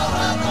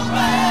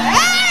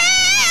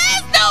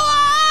no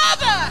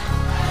other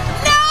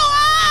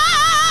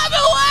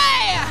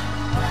way.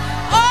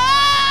 Oh,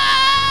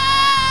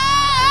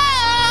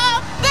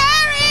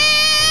 there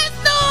is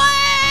no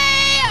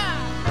way.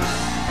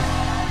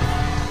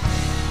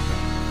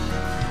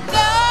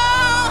 No,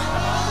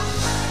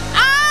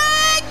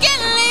 I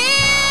can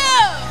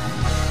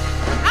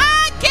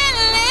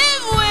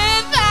live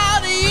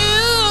without you.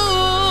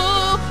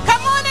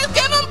 Come on and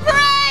give him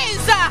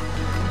praise.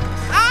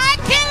 I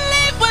can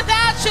live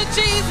without you,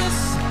 Jesus.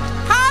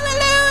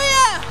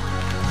 Hallelujah.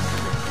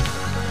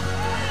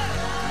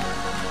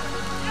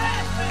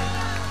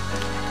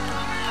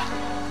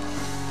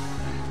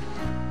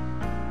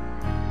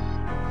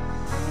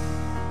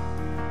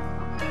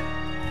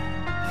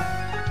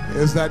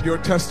 Is that your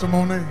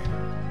testimony?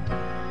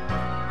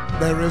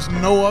 There is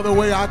no other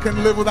way I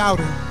can live without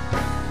him.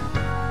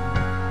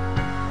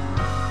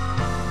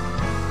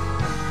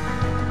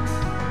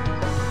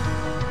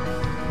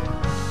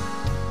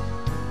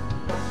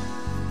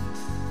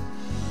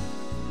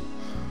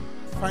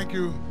 Thank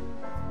you,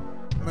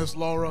 Miss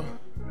Laura.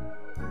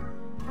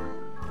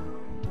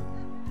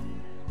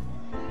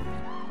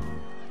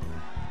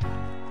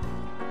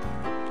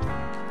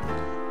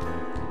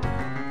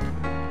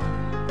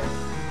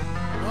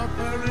 But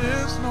there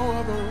is no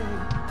other way.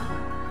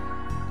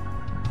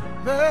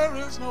 There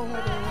is no other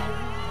way.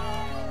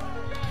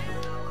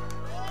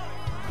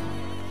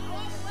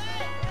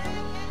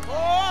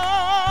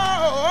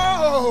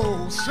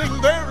 Oh,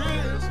 sing there is.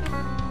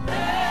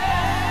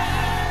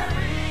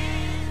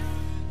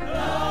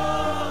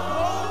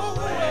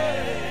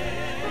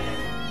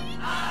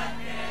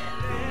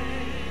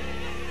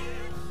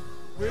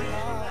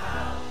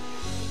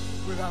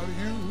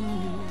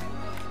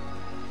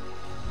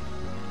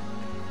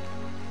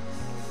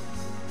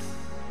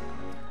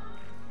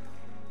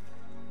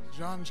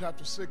 John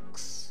chapter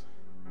 6.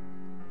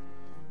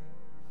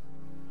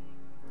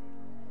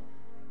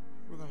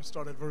 We're going to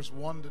start at verse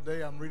 1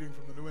 today. I'm reading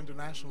from the New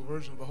International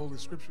Version of the Holy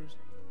Scriptures.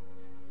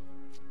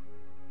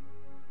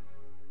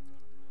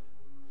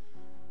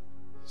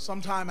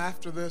 Sometime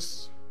after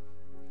this,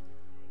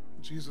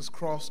 Jesus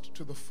crossed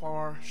to the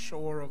far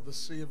shore of the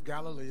Sea of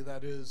Galilee,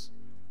 that is,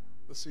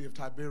 the Sea of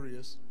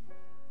Tiberias.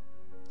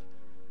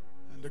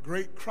 And a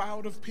great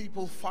crowd of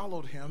people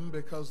followed him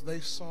because they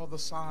saw the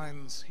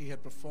signs he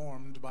had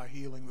performed by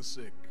healing the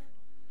sick.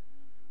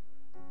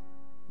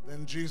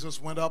 Then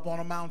Jesus went up on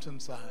a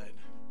mountainside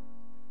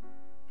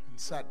and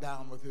sat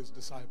down with his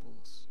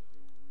disciples.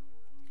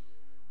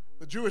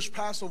 The Jewish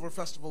Passover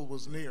festival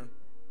was near.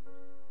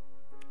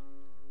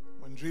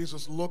 When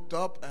Jesus looked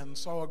up and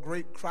saw a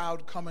great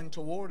crowd coming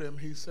toward him,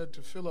 he said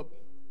to Philip,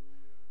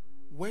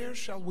 "Where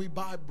shall we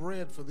buy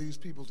bread for these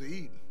people to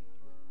eat?"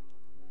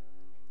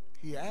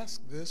 He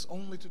asked this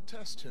only to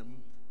test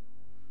him,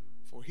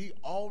 for he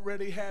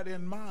already had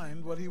in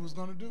mind what he was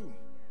going to do.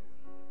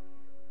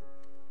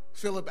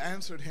 Philip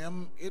answered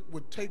him, "It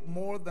would take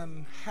more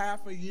than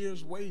half a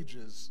year's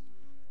wages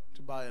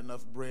to buy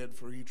enough bread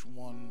for each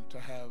one to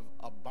have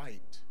a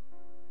bite."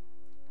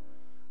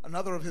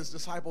 Another of his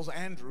disciples,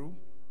 Andrew,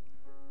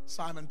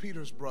 Simon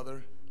Peter's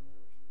brother,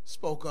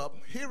 spoke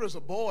up, "Here is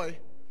a boy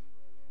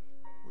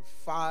with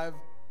 5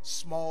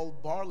 small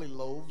barley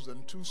loaves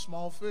and 2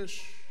 small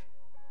fish.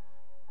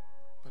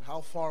 But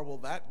how far will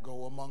that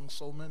go among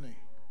so many?"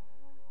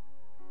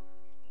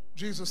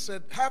 Jesus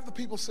said, "Have the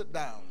people sit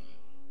down."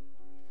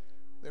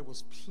 There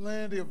was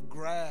plenty of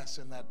grass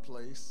in that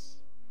place,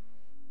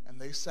 and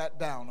they sat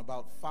down.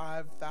 About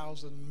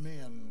 5,000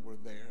 men were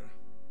there.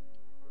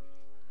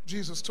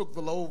 Jesus took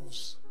the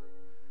loaves,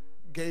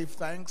 gave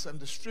thanks, and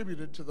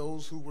distributed to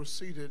those who were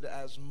seated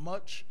as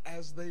much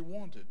as they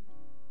wanted.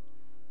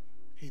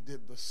 He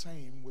did the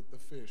same with the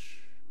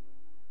fish.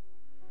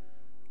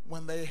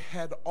 When they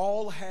had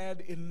all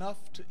had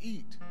enough to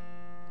eat,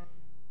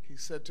 he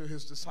said to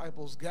his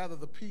disciples, "Gather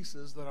the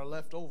pieces that are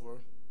left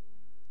over.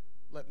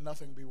 Let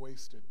nothing be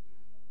wasted."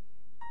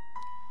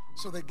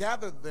 So they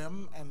gathered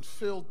them and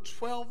filled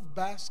 12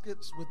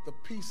 baskets with the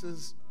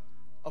pieces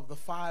of the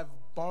 5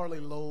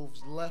 barley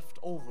loaves left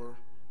over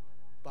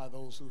by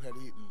those who had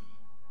eaten.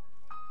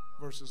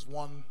 Verses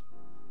 1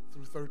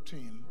 through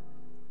 13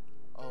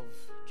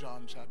 of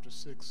John chapter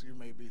 6. You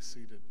may be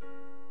seated.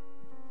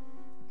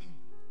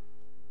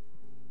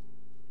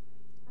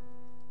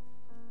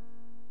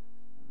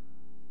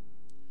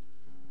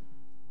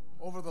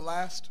 Over the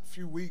last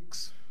few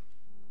weeks,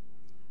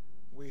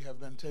 we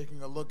have been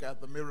taking a look at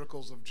the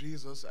miracles of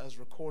Jesus as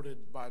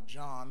recorded by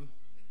John.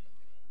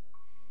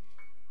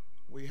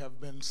 We have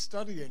been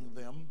studying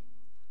them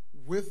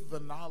with the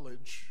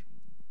knowledge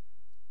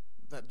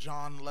that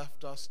John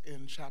left us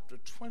in chapter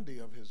 20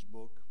 of his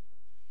book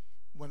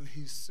when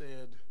he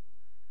said,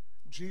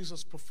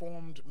 Jesus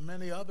performed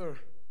many other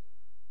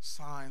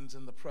signs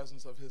in the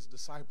presence of his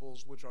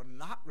disciples which are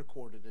not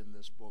recorded in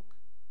this book,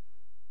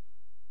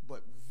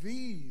 but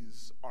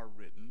these are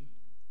written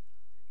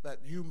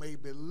that you may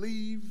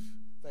believe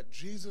that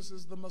Jesus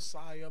is the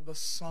Messiah, the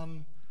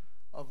Son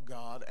of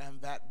God,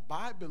 and that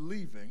by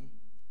believing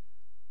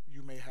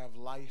you may have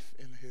life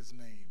in his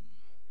name.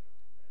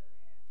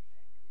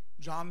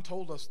 John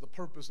told us the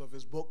purpose of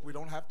his book. We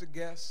don't have to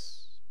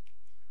guess.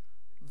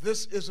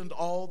 This isn't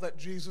all that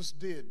Jesus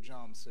did,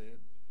 John said,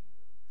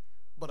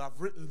 but I've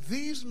written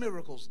these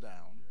miracles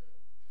down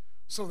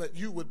so that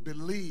you would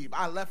believe.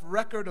 I left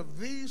record of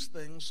these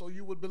things so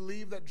you would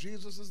believe that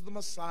Jesus is the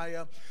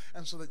Messiah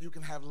and so that you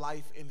can have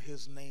life in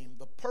his name.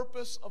 The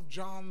purpose of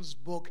John's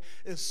book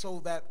is so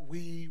that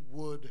we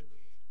would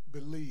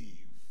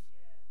believe.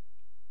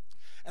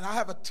 And I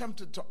have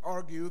attempted to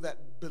argue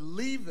that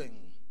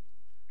believing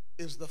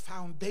is the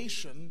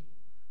foundation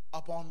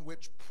upon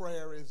which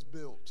prayer is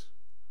built.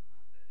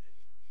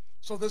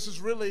 So this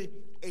is really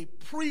a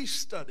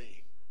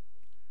pre-study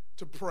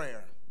to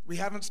prayer. We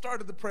haven't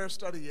started the prayer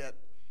study yet.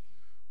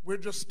 We're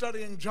just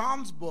studying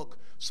John's book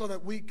so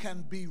that we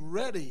can be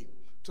ready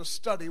to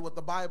study what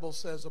the Bible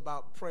says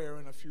about prayer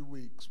in a few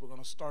weeks. We're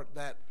going to start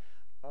that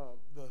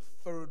the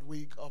 3rd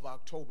week of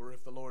October,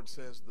 if the Lord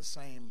says the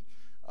same.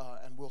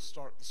 And we'll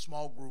start the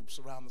small groups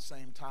around the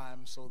same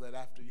time so that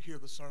after you hear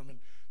the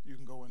sermon, you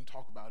can go and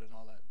talk about it and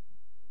all that.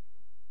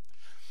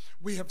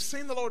 We have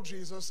seen the Lord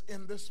Jesus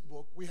in this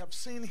book. We have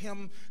seen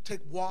him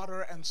take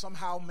water and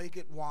somehow make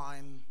it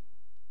wine.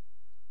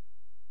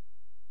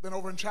 Then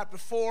over in chapter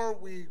 4,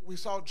 we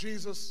saw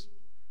Jesus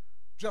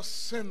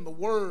just send the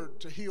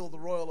word to heal the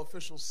royal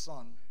official's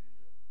son.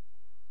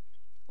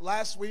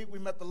 Last week, we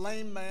met the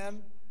lame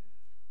man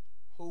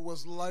who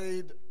was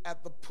laid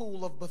at the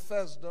pool of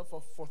Bethesda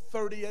for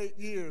 38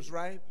 years,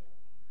 right?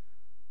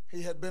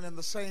 He had been in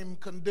the same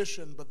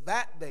condition, but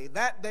that day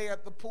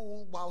at the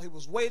pool, while he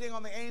was waiting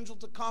on the angel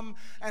to come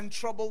and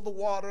trouble the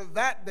water,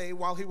 that day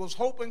while he was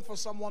hoping for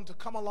someone to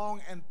come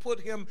along and put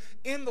him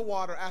in the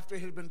water after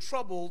he had been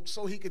troubled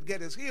so he could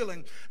get his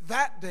healing,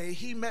 that day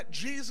he met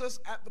Jesus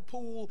at the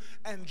pool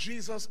and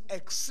Jesus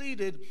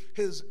exceeded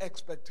his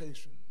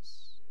expectations.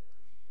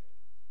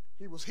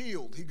 he was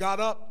healed. He got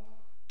up,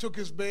 took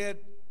his bed,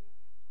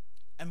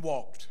 and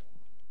walked.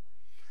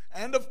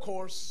 And of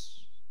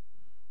course,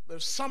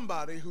 there's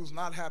somebody who's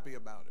not happy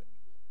about it.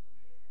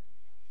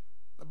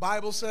 The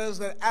Bible says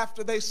that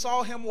after they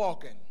saw him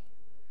walking,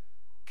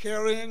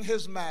 carrying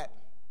his mat,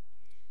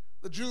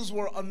 the Jews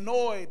were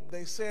annoyed.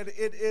 They said,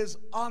 "It is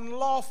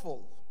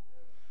unlawful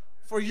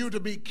for you to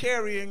be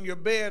carrying your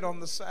bed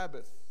on the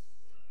Sabbath."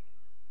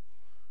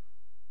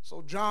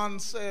 So John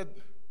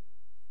said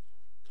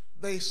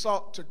they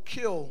sought to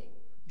kill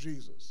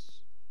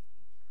Jesus,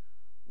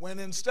 when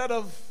instead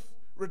of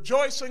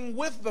rejoicing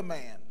with the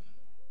man,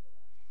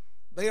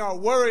 they are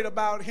worried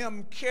about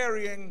him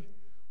carrying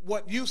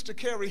what used to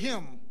carry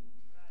him,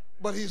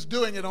 but he's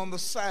doing it on the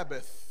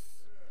Sabbath.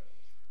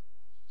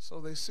 So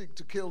they seek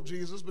to kill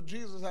Jesus, but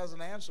Jesus has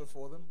an answer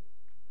for them.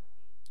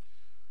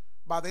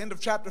 By the end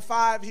of chapter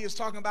 5, he is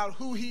talking about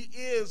who he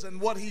is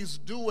and what he's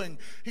doing.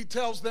 He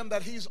tells them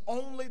that he's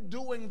only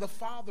doing the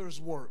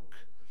Father's work,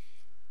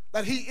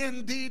 that he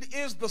indeed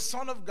is the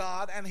Son of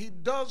God, and he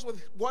does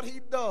with what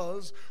he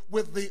does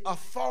with the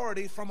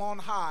authority from on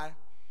high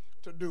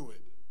to do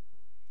it.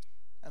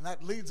 And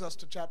that leads us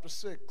to chapter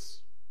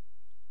 6,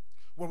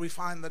 where we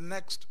find the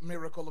next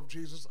miracle of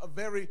Jesus, a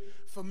very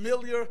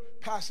familiar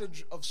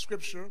passage of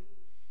Scripture.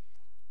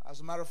 As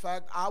a matter of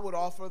fact, I would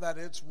offer that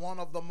it's one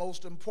of the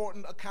most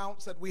important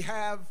accounts that we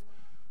have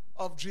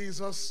of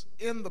Jesus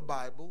in the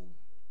Bible.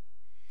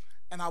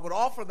 And I would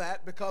offer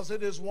that because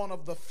it is one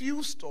of the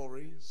few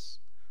stories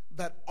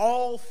that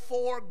all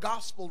four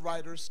gospel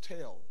writers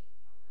tell.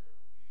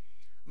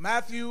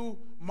 Matthew,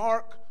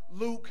 Mark,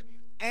 Luke,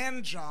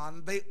 and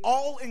John, they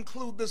all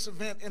include this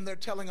event in their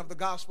telling of the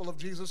gospel of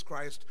Jesus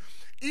Christ.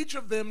 Each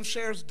of them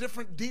shares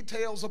different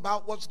details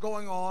about what's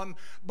going on,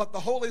 but the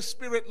Holy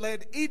Spirit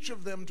led each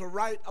of them to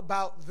write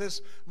about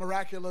this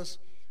miraculous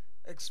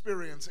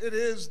experience. It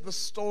is the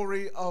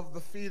story of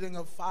the feeding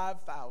of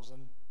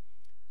 5,000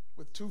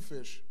 with 2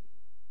 fish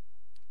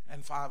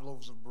and 5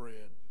 loaves of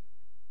bread.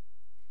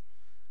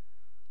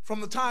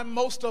 From the time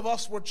most of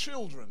us were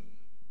children,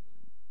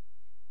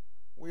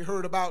 we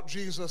heard about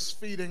Jesus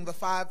feeding the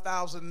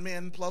 5,000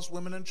 men plus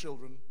women and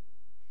children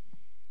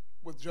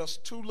with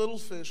just 2 little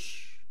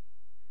fish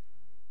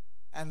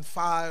and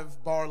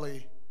 5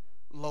 barley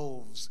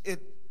loaves.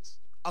 It's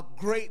a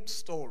great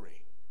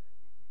story.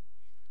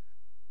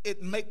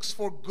 It makes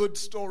for good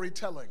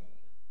storytelling.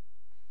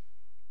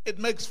 It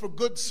makes for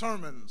good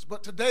sermons.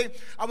 But today,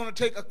 I want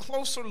to take a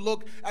closer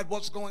look at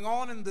what's going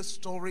on in this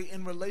story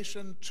in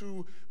relation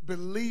to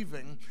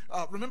believing.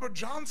 Remember,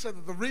 John said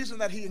that the reason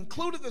that he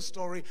included this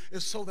story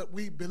is so that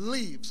we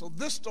believe. So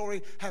this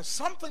story has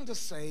something to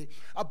say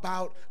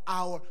about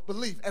our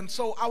belief. And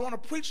so I want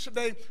to preach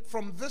today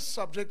from this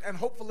subject, and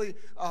hopefully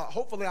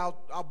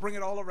I'll bring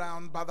it all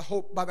around by the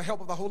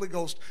help of the Holy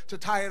Ghost to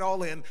tie it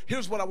all in.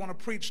 Here's what I want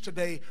to preach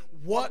today.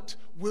 What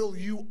will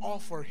you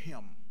offer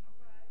him?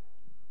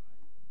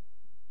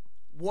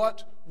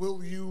 What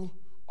will you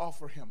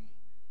offer him?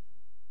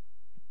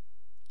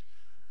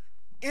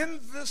 In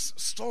this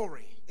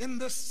story, in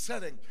this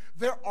setting,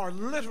 there are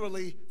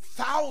literally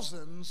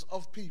thousands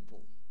of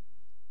people.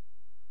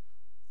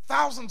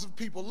 Thousands of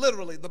people,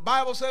 literally. The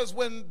Bible says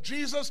when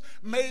Jesus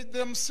made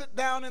them sit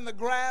down in the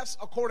grass,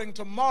 according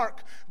to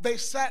Mark, they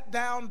sat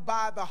down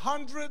by the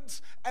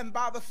hundreds and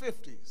by the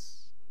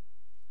 50s.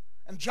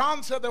 And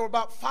John said there were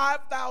about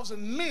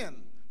 5,000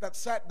 men that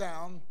sat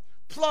down,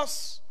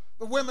 plus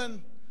the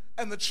women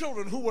and the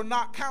children who were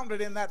not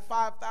counted in that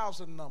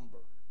 5,000 number.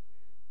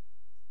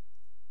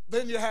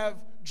 Then you have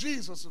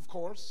Jesus, of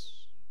course.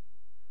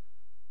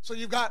 So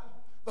you've got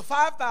the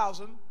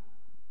 5,000,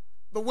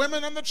 the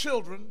women and the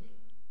children,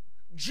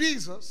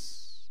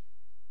 Jesus.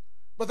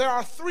 But there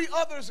are 3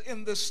 others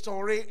in this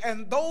story,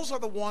 and those are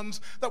the ones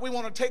that we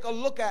want to take a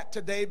look at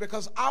today,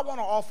 because I want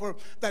to offer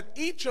that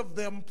each of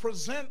them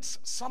presents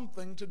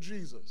something to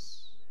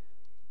Jesus.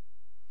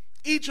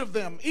 Each of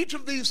them, each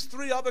of these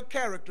 3 other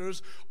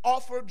characters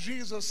offer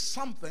Jesus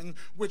something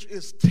which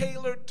is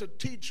tailored to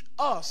teach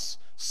us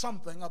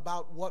something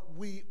about what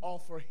we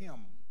offer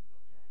him.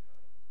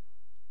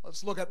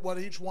 Let's look at what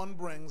each one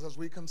brings as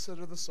we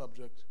consider the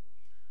subject.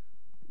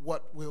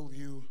 What will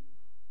you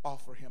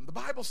offer him? The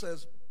Bible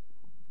says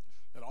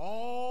that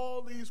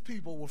all these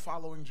people were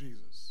following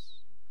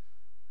Jesus.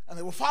 And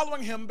they were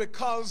following him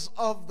because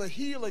of the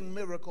healing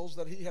miracles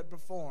that he had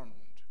performed.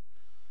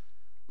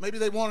 Maybe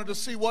they wanted to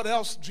see what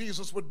else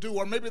Jesus would do,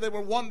 or maybe they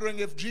were wondering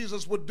if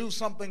Jesus would do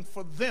something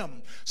for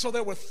them. So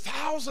there were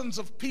thousands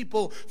of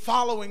people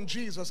following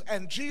Jesus,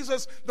 and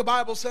Jesus, the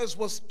Bible says,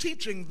 was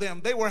teaching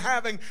them. They were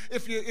having,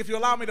 if you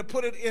allow me to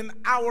put it in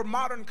our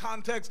modern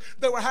context,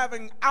 they were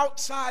having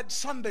outside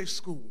Sunday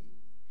school.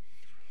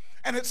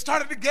 And it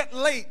started to get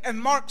late, and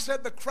Mark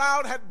said the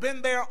crowd had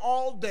been there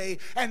all day,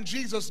 and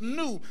Jesus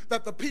knew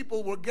that the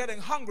people were getting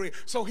hungry.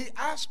 So he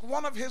asked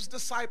one of his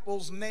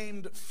disciples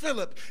named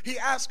Philip, he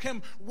asked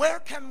him,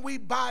 where can we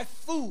buy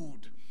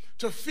food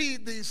to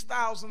feed these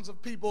thousands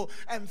of people?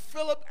 And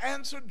Philip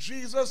answered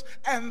Jesus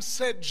and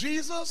said,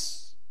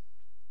 Jesus,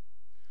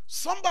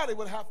 somebody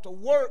would have to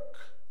work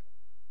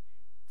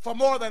for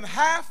more than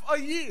half a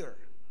year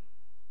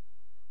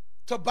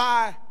to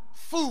buy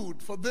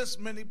food for this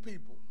many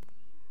people.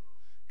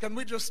 Can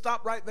we just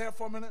stop right there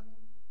for a minute?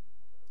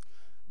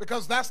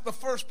 Because that's the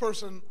first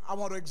person I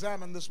want to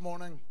examine this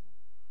morning,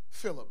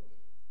 Philip.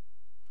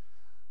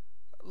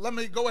 Let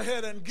me go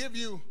ahead and give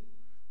you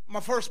my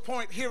first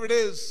point. Here it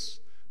is.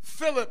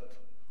 Philip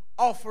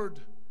offered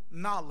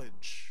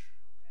knowledge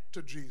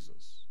to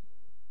Jesus.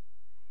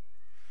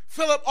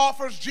 Philip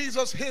offers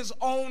Jesus his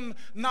own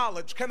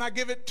knowledge. Can I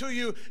give it to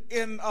you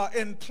in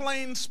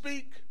plain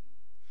speak?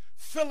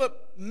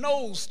 Philip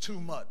knows too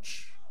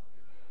much.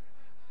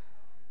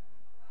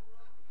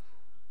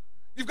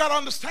 You've got to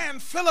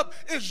understand, Philip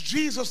is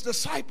Jesus'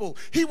 disciple.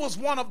 He was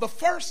one of the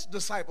first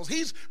disciples.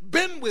 He's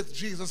been with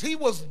Jesus. He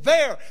was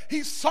there.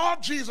 He saw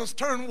Jesus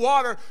turn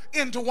water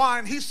into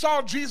wine. He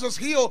saw Jesus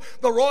heal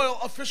the royal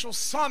official's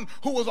son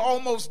who was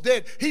almost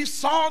dead. He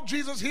saw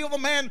Jesus heal the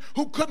man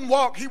who couldn't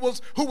walk,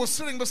 who was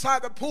sitting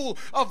beside the pool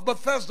of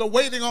Bethesda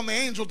waiting on the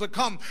angel to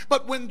come.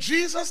 But when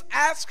Jesus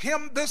asked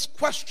him this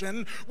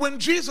question, when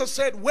Jesus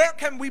said, where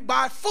can we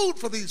buy food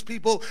for these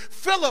people?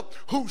 Philip,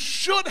 who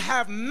should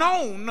have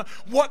known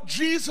what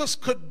Jesus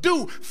could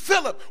do,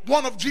 Philip,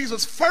 one of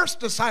Jesus' first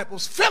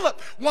disciples,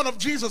 Philip, one of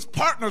Jesus'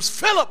 partners,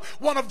 Philip,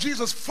 one of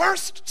Jesus'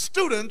 first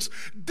students,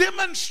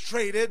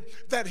 demonstrated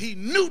that he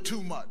knew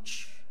too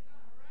much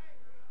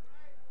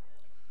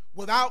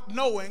without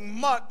knowing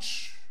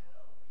much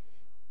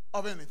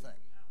of anything.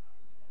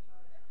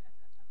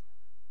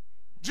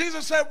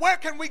 Jesus said, where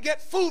can we get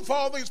food for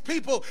all these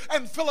people?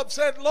 And Philip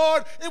said,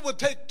 Lord, it would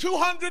take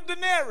 200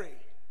 denarii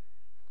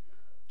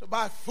to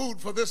buy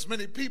food for this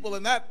many people,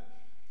 and that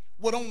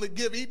would only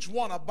give each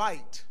one a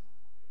bite.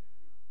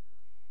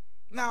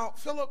 Now,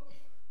 Philip,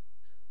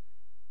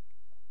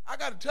 I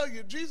got to tell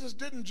you, Jesus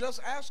didn't just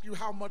ask you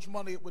how much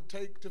money it would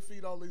take to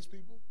feed all these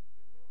people.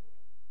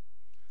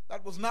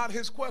 That was not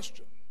his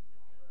question.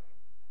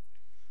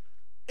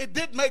 It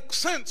did make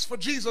sense for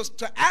Jesus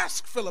to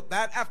ask Philip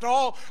that. After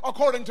all,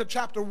 according to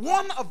chapter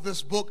 1 of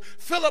this book,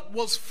 Philip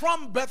was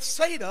from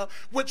Bethsaida,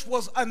 which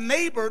was a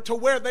neighbor to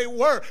where they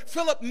were.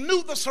 Philip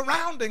knew the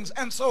surroundings,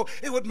 and so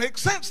it would make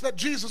sense that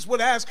Jesus would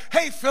ask,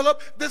 hey,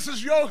 Philip, this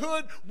is your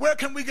hood. Where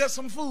can we get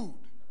some food?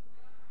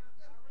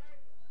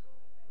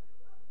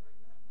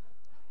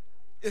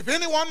 If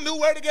anyone knew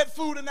where to get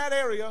food in that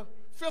area,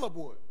 Philip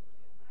would.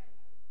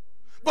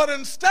 But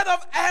instead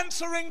of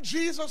answering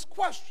Jesus'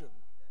 question,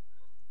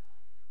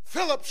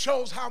 Philip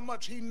shows how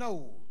much he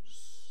knows.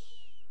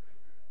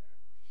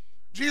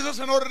 Jesus,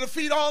 in order to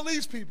feed all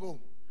these people,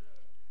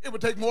 it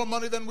would take more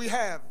money than we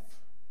have.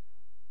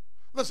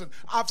 Listen,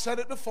 I've said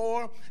it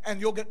before,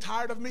 and you'll get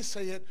tired of me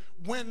saying it.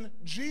 When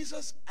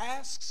Jesus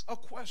asks a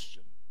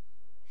question,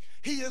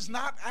 he is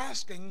not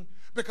asking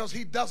because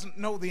he doesn't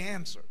know the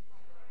answer.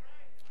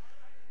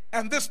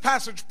 And this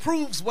passage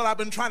proves what I've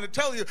been trying to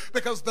tell you,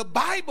 because the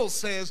Bible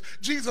says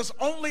Jesus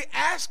only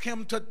asked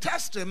him to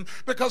test him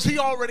because he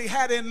already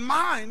had in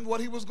mind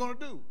what he was going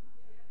to do.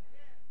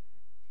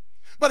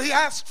 But he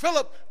asked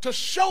Philip to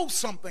show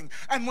something.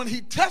 And when he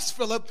tests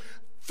Philip,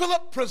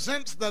 Philip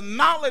presents the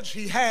knowledge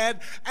he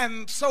had,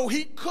 and so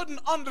he couldn't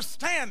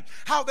understand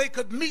how they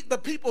could meet the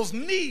people's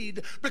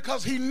need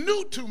because he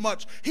knew too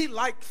much. He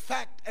liked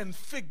fact and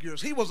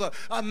figures. He was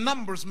a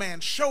numbers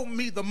man. Show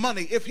me the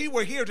money. If he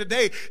were here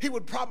today, he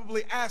would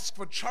probably ask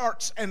for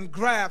charts and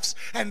graphs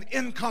and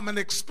income and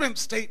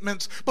expense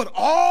statements, but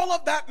all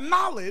of that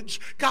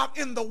knowledge got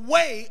in the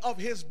way of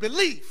his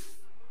belief.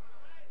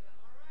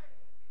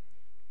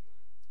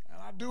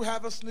 And I do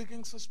have a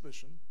sneaking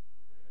suspicion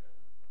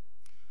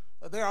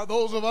there are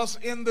those of us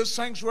in this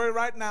sanctuary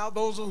right now,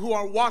 those who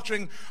are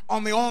watching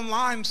on the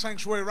online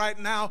sanctuary right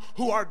now,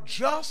 who are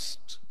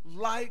just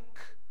like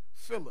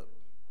Philip.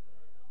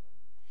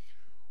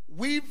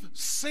 We've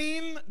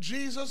seen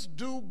Jesus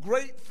do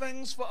great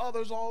things for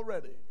others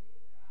already.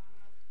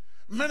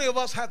 Many of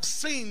us have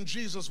seen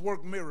Jesus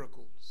work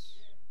miracles.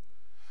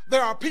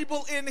 There are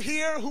people in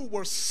here who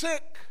were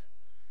sick,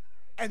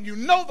 and you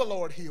know the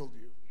Lord healed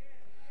you.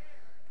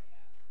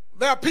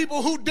 There are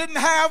people who didn't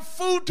have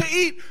food to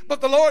eat, but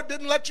the Lord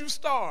didn't let you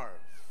starve.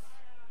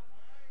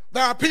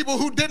 There are people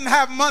who didn't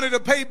have money to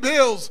pay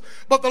bills,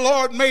 but the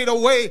Lord made a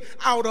way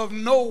out of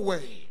no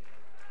way.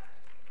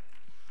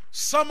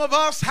 Some of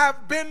us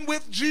have been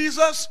with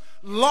Jesus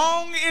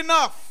long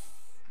enough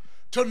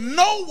to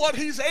know what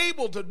he's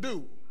able to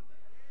do,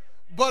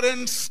 but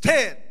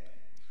instead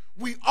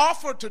we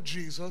offer to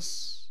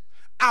Jesus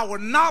our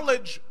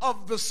knowledge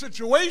of the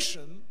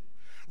situation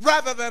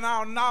rather than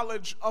our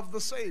knowledge of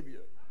the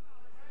Savior.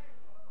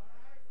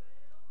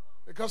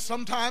 Because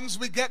sometimes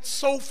we get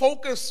so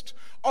focused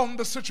on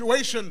the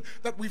situation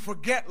that we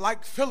forget,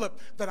 like Philip,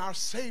 that our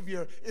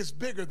Savior is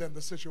bigger than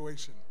the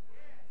situation.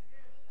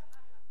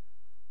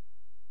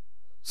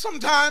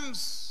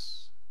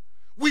 Sometimes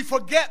we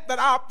forget that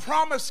our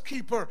promise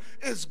keeper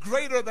is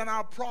greater than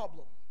our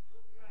problem.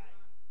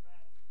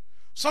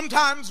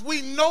 Sometimes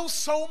we know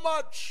so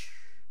much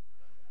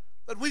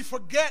that we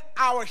forget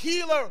our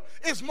healer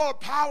is more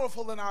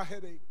powerful than our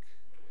headache.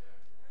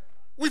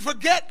 We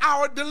forget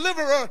our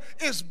deliverer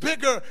is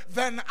bigger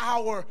than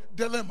our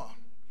dilemma.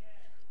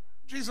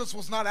 Jesus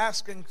was not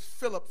asking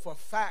Philip for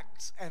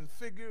facts and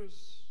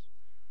figures,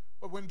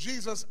 but when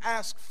Jesus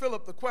asked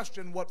Philip the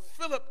question, what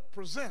Philip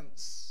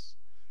presents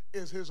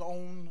is his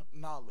own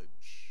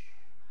knowledge.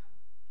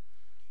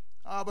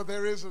 But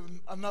there is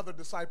another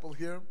disciple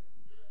here.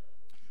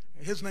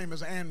 His name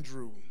is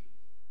Andrew.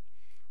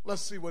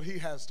 Let's see what he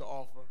has to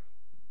offer.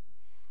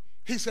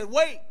 He said,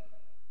 wait,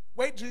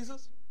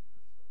 Jesus.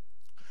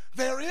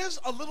 There is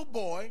a little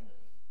boy,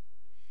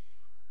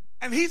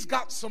 and he's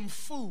got some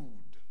food.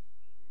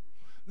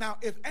 Now,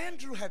 if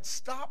Andrew had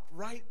stopped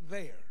right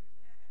there,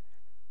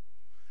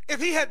 if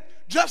he had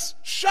just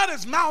shut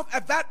his mouth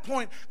at that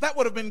point, that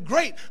would have been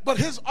great. But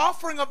his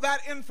offering of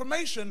that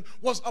information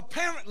was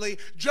apparently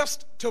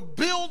just to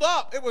build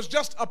up. It was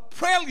just a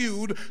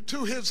prelude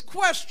to his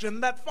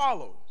question that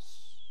follows.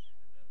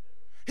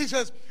 He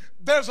says,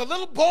 there's a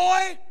little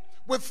boy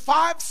with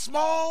 5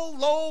 small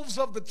loaves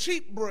of the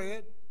cheap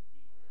bread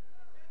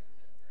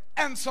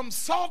and some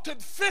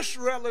salted fish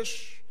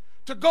relish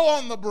to go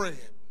on the bread.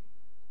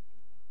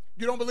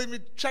 You don't believe me?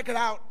 Check it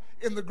out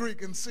in the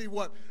Greek and see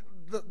what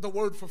the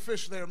word for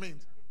fish there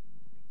means.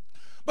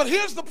 But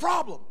here's the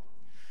problem.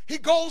 He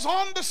goes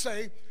on to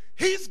say,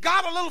 he's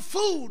got a little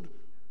food,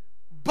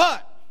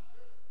 but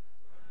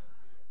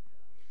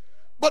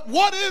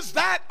what is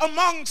that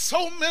among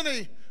so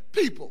many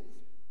people?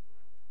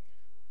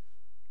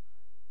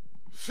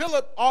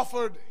 Philip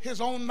offered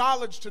his own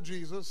knowledge to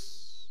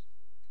Jesus,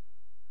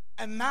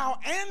 and now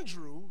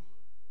Andrew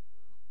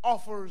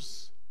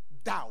offers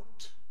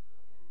doubt.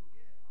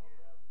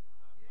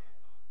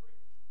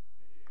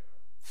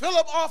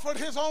 Philip offered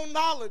his own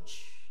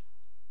knowledge.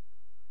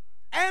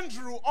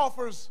 Andrew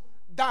offers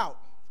doubt.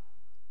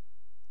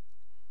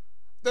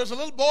 There's a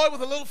little boy with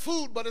a little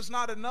food, but it's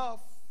not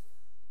enough.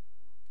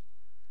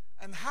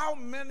 And how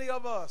many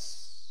of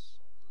us,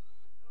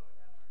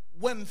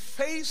 when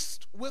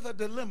faced with a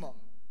dilemma,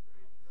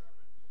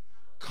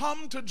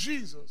 come to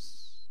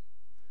Jesus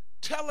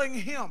telling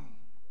him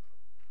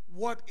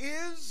what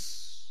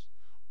is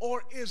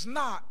or is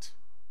not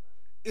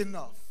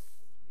enough?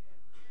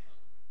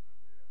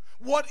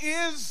 What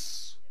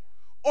is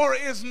or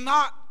is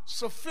not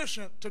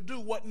sufficient to do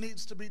what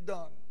needs to be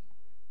done?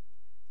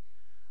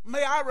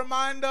 May I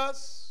remind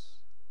us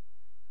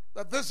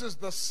that this is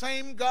the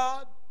same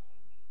God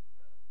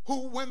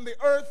who, when the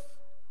earth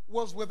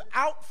was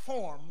without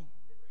form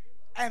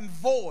and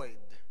void,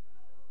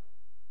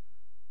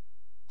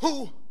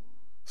 who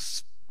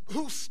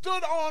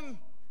stood on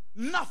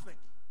nothing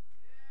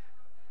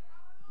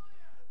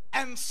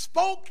and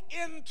spoke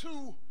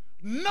into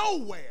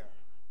nowhere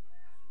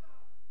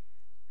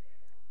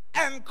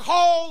and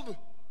called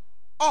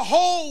a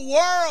whole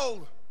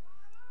world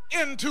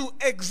into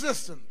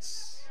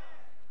existence.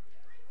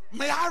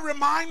 May I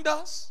remind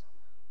us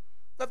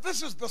that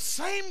this is the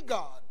same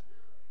God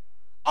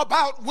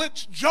about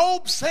which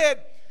Job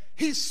said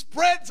he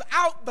spreads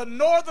out the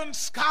northern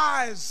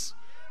skies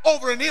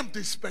over an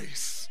empty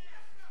space.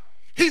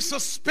 He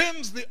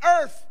suspends the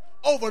earth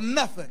over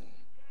nothing.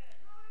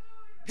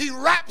 He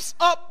wraps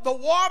up the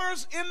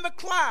waters in the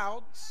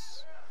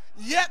clouds,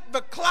 yet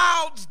the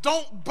clouds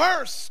don't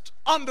burst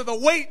under the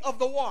weight of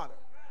the water.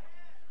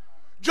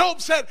 Job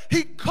said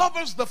he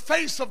covers the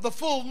face of the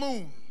full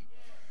moon,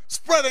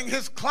 spreading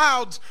his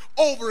clouds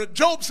over it.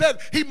 Job said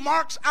he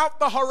marks out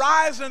the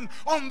horizon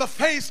on the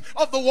face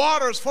of the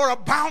waters for a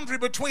boundary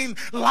between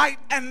light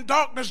and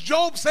darkness.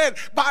 Job said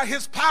by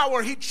his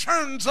power he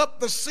churns up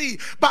the sea.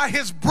 By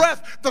his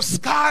breath the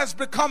skies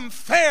become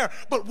fair.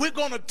 But we're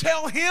going to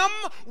tell him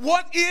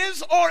what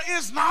is or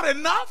is not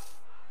enough?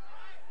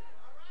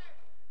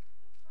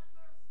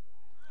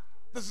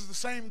 This is the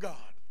same God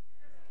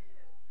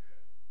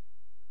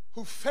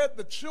who fed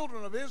the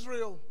children of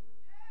Israel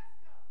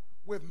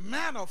with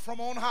manna from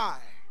on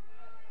high.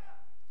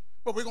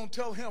 But we're going to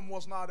tell him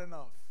what's not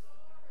enough.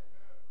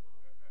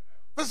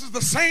 This is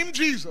the same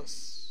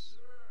Jesus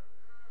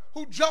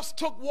who just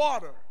took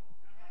water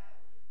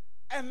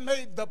and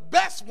made the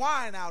best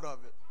wine out of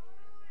it.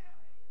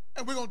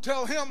 And we're going to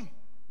tell him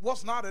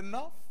what's not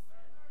enough.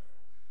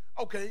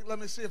 Okay, let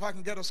me see if I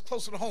can get us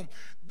closer to home.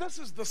 This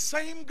is the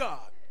same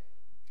God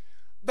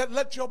that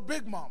let your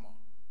big mama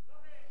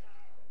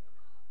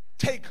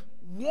take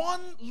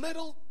one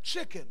little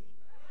chicken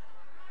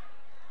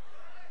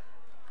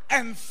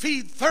and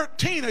feed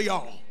 13 of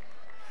y'all,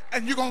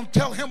 and you're going to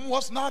tell him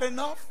what's not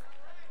enough?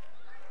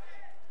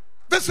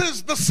 This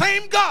is the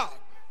same God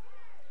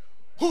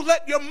who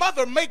let your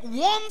mother make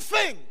one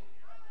thing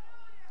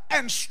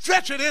and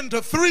stretch it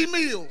into 3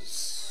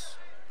 meals.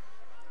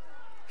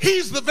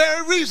 He's the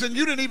very reason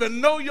you didn't even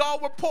know y'all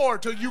were poor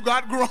till you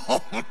got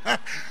grown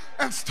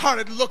and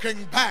started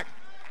looking back.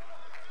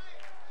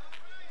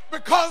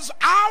 Because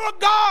our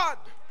God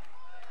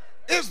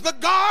is the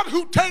God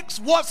who takes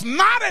what's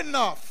not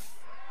enough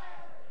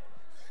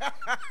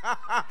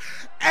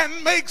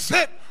and makes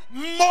it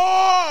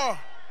more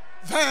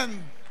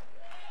than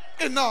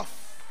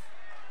enough.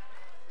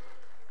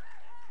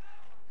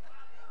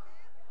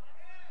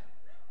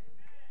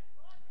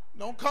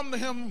 Don't come to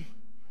him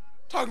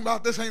talking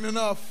about this ain't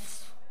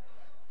enough.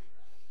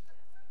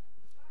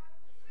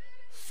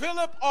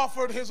 Philip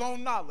offered his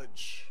own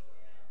knowledge.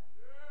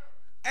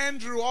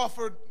 Andrew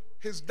offered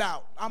his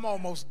doubt. I'm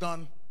almost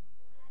done.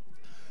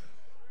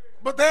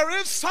 But there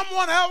is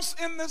someone else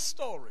in this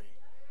story.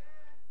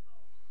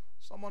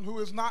 Someone who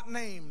is not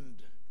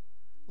named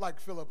like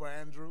Philip or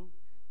Andrew,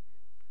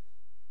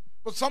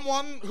 but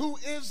someone who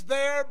is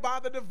there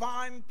by the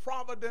divine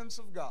providence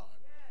of God.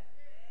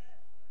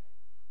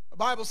 The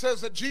Bible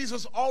says that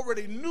Jesus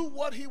already knew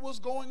what he was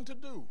going to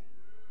do.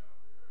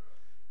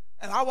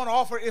 And I want to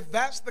offer, if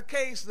that's the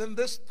case, then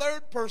this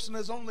third person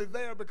is only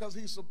there because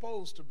he's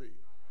supposed to be.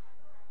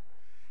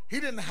 He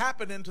didn't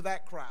happen into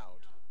that crowd.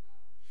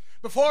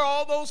 Before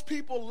all those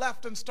people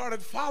left and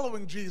started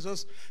following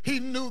Jesus,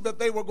 he knew that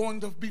they were going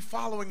to be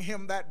following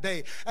him that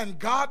day. And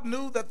God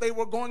knew that they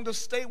were going to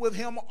stay with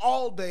him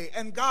all day.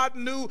 And God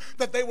knew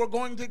that they were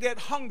going to get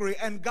hungry.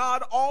 And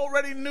God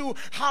already knew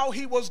how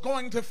he was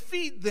going to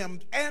feed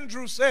them.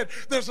 Andrew said,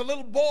 there's a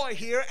little boy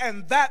here,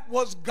 and that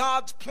was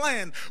God's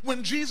plan.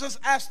 When Jesus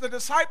asked the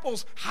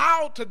disciples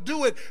how to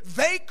do it,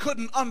 they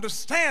couldn't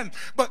understand.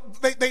 But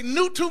they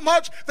knew too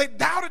much. They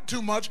doubted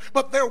too much.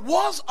 But there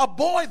was a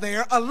boy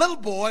there, a little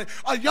boy,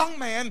 a young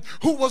man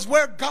who was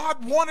where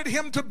God wanted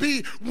him to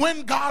be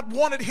when God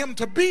wanted him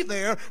to be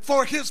there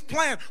for his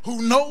plan.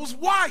 Who knows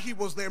why he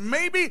was there?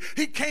 Maybe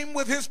he came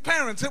with his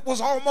parents. It was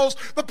almost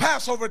the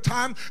Passover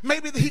time.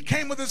 Maybe he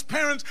came with his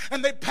parents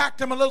and they packed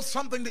him a little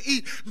something to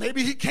eat.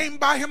 Maybe he came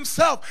by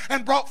himself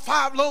and brought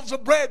 5 loaves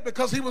of bread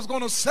because he was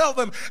going to sell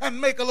them and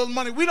make a little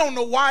money. We don't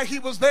know why he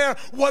was there.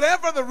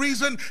 Whatever the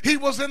reason, he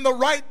was in the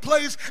right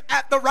place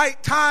at the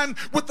right time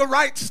with the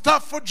right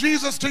stuff for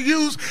Jesus to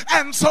use.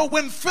 And so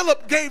when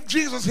Philip gave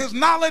Jesus his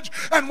knowledge,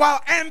 and while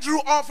Andrew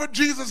offered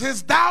Jesus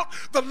his doubt,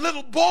 the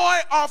little boy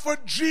offered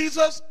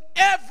Jesus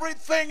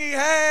everything he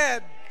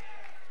had.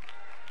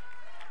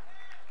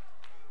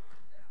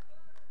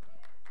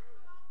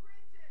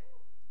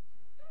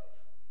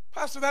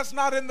 Pastor, that's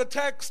not in the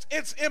text.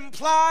 It's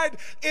implied.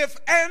 If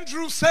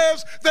Andrew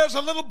says there's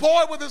a little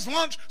boy with his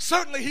lunch,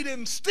 certainly he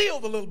didn't steal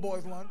the little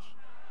boy's lunch.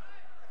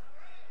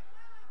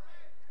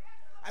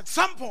 At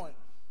some point,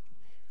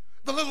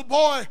 the little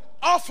boy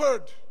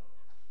offered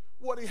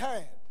what he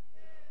had.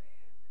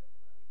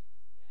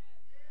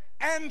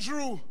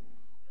 Andrew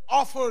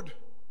offered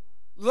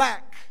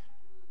lack.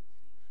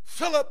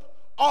 Philip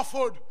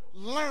offered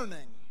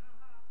learning.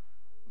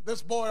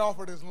 This boy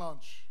offered his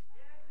lunch.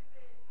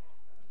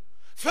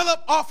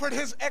 Philip offered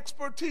his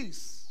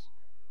expertise.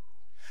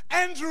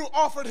 Andrew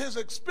offered his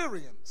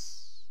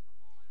experience.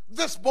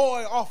 This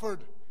boy offered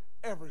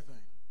everything.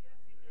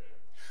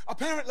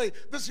 Apparently,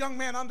 this young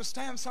man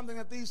understands something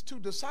that these 2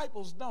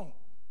 disciples don't.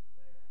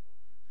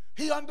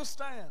 He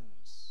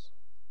understands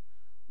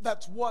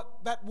that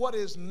what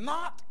is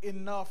not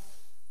enough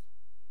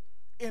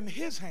in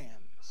his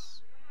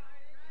hands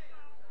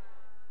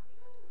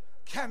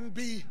can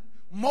be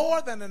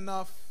more than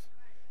enough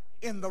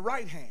in the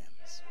right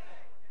hands.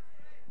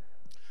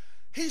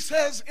 He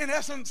says, in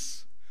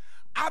essence,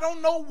 I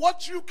don't know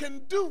what you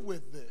can do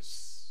with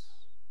this.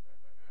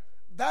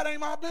 That ain't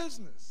my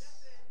business.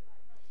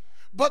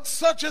 But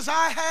such as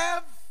I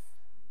have,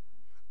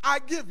 I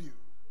give you.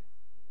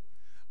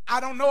 I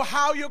don't know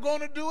how you're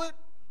going to do it.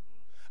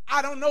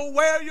 I don't know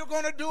where you're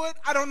going to do it.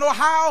 I don't know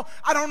how.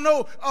 I don't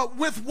know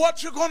with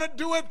what you're going to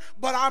do it.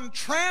 But I'm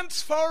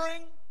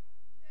transferring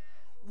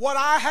what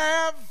I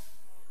have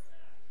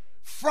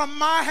from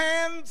my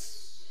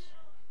hands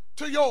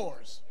to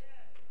yours.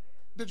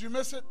 Did you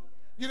miss it?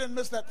 You didn't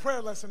miss that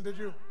prayer lesson, did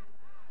you?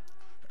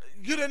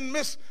 You didn't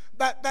miss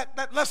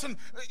that lesson.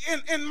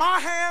 In my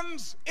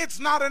hands, it's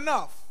not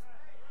enough.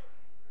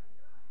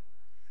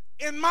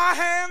 In my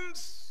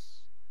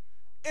hands,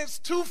 it's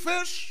 2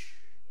 fish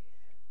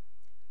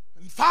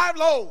and 5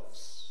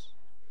 loaves.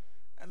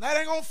 And that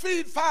ain't going to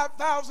feed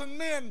 5,000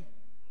 men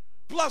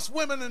plus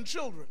women and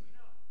children.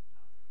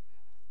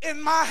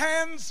 In my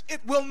hands,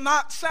 it will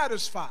not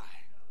satisfy.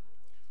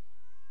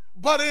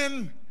 But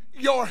in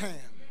your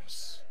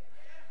hands,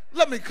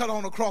 let me cut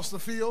on across the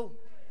field.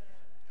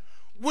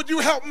 Would you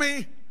help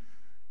me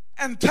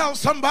and tell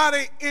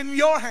somebody, in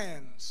your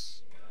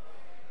hands,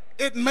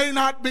 it may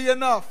not be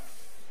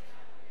enough,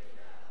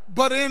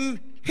 but in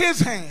his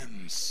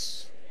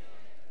hands,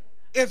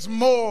 it's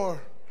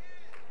more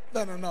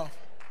than enough.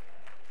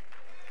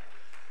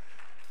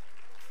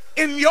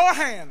 In your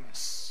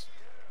hands,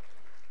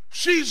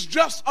 she's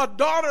just a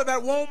daughter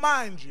that won't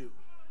mind you.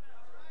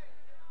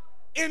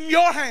 In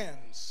your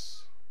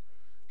hands,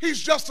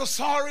 he's just a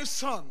sorry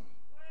son.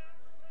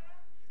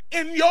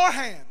 In your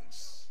hands,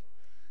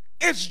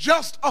 it's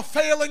just a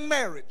failing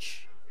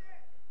marriage.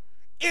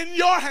 In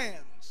your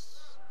hands,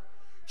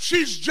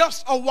 she's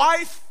just a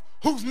wife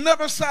who's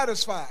never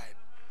satisfied.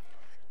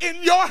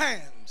 In your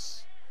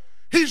hands,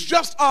 he's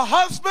just a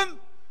husband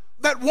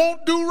that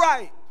won't do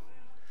right.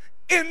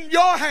 In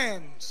your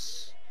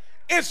hands,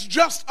 it's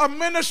just a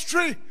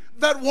ministry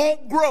that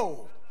won't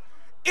grow.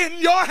 In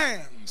your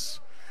hands,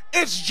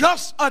 it's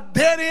just a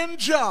dead-end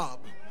job.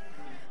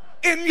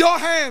 In your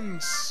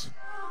hands,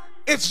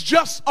 it's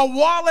just a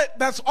wallet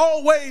that's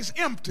always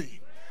empty.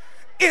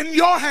 In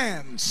your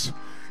hands,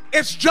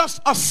 it's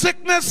just a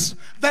sickness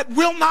that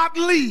will not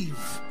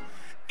leave.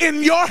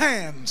 In your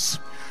hands,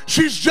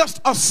 she's just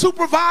a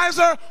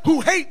supervisor who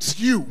hates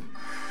you.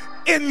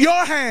 In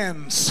your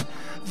hands,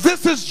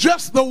 this is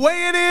just the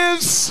way it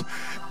is,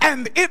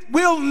 and it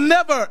will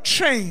never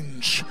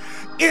change.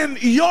 In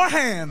your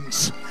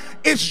hands,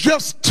 it's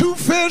just 2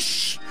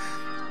 fish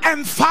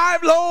and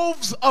 5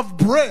 loaves of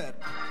bread.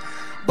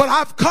 But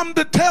I've come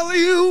to tell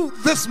you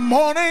this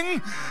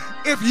morning,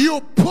 if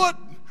you put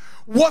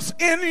what's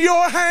in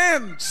your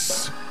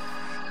hands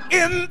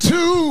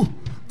into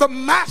the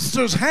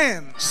master's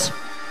hands,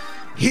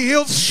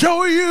 he'll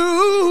show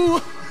you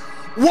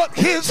what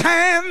his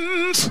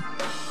hands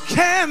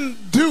can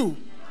do.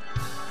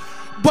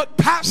 But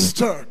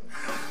pastor,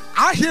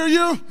 I hear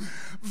you,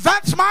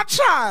 that's my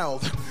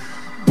child.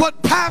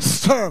 But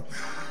pastor,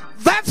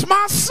 that's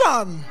my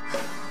son.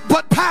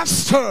 But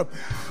pastor,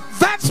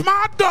 that's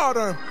my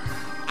daughter.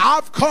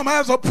 I've come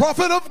as a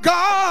prophet of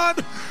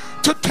God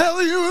to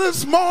tell you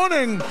this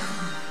morning,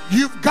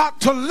 you've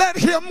got to let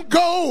him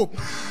go.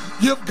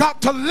 You've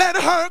got to let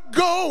her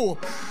go.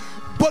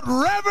 But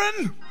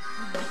Reverend,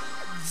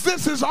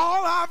 this is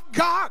all I've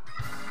got.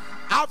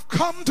 I've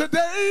come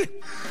today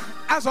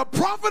as a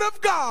prophet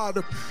of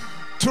God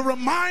to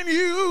remind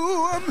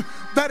you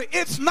that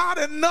it's not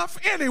enough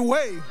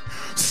anyway.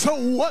 So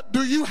what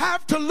do you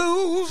have to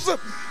lose?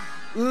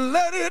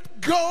 Let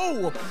it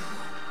go.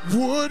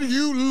 Would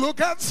you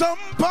look at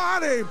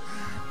somebody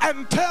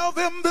and tell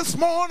them this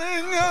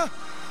morning,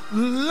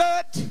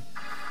 let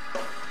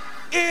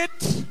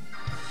it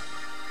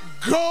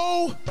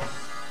go?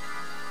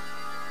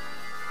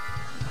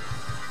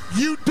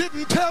 You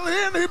didn't tell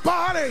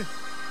anybody.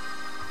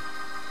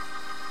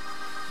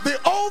 The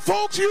old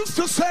folks used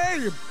to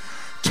say,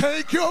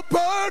 take your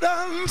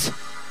burdens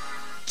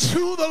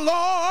to the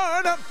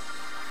Lord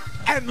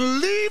and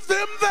leave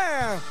them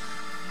there.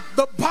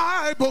 The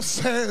Bible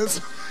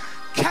says,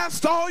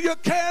 cast all your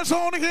cares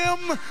on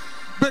him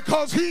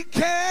because he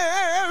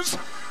cares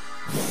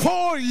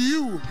for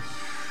you.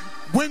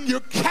 When you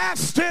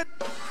cast it,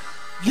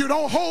 you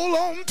don't hold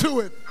on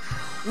to it.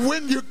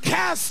 When you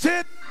cast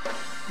it,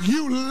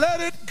 you let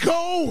it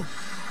go.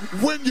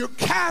 When you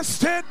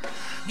cast it,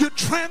 you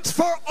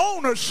transfer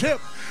ownership.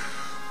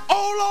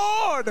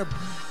 Oh Lord,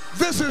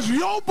 this is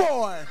your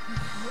boy.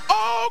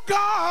 Oh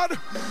God,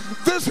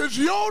 this is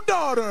your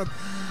daughter.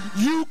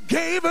 You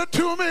gave it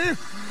to me.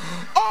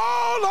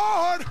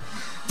 Oh Lord,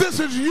 this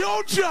is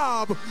your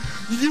job.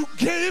 You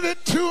gave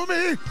it to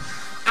me.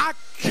 I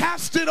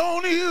cast it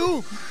on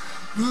you.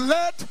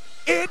 Let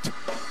it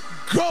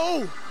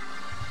go.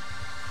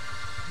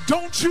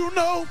 Don't you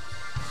know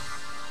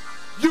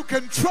you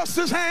can trust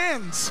his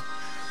hands?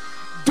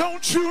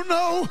 Don't you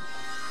know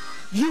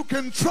you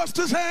can trust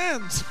his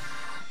hands?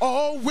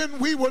 Oh, when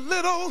we were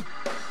little,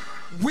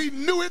 we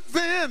knew it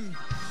then.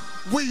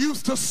 We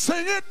used to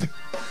sing it.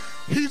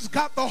 He's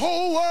got the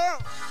whole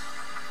world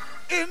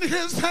in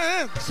his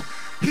hands.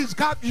 He's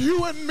got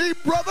you and me,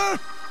 brother,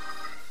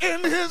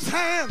 in his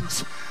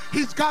hands.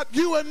 He's got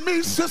you and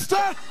me,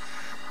 sister,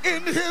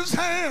 in his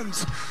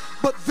hands.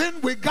 But then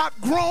we got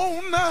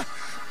grown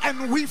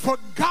and we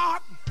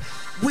forgot.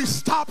 We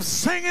stopped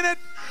singing it.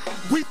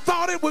 We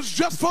thought it was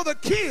just for the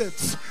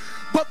kids.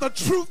 But the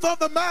truth of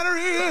the matter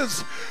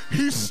is,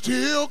 he's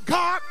still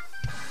got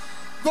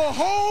the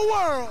whole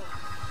world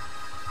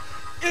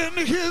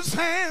in his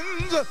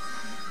hands.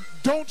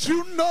 Don't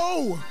you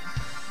know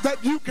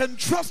that you can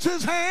trust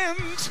his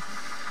hands?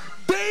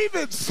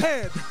 David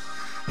said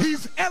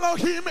he's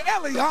Elohim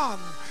Elion.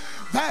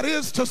 That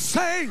is to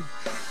say,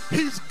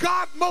 he's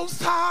God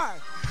Most High.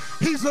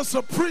 He's the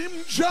supreme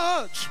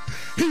judge.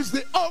 He's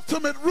the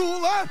ultimate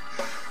ruler.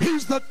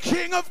 He's the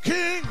King of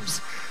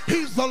Kings.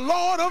 He's the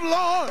Lord of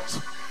Lords.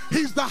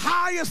 He's the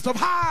highest of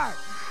high.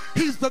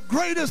 He's the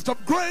greatest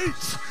of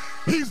greats.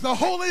 He's the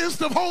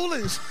holiest of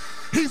holies.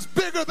 He's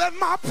bigger than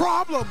my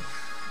problem,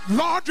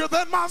 larger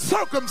than my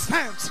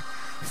circumstance,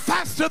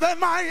 faster than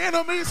my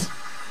enemies,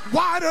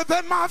 wider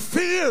than my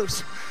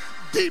fears,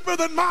 deeper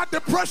than my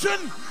depression,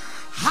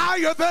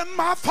 higher than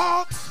my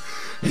thoughts.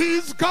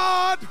 He's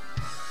God.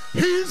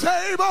 He's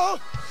able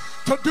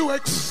to do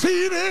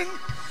exceeding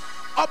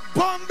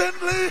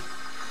abundantly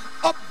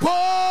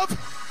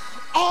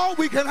above all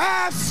we can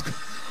ask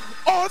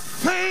or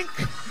think.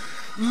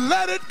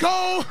 Let it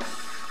go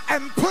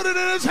and put it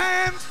in his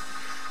hands.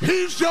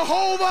 He's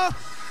Jehovah.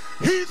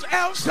 He's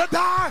El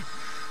Shaddai.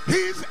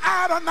 He's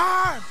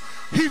Adonai.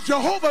 He's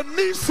Jehovah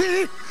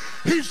Nisi.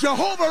 He's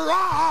Jehovah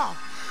Ra.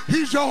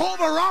 He's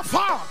Jehovah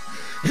Rapha.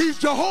 He's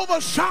Jehovah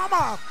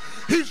Shammah.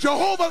 He's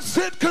Jehovah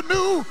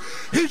Sidkenu.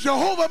 He's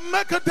Jehovah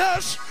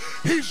Mekadesh.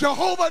 He's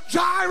Jehovah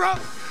Jireh.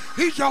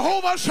 He's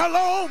Jehovah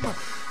Shalom.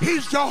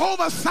 He's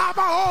Jehovah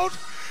Sabaoth.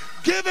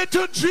 Give it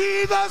to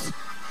Jesus.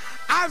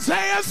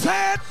 Isaiah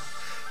said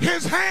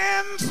his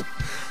hands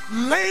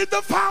laid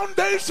the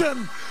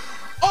foundation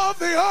of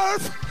the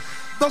earth.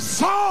 The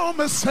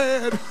psalmist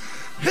said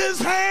his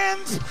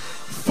hands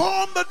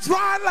formed the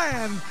dry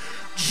land.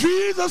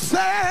 Jesus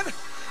said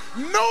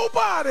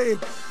Nobody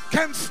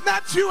can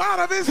snatch you out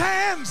of his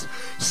hands.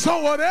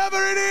 So whatever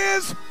it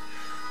is,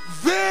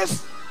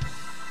 this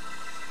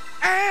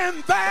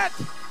and that,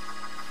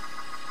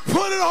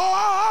 put it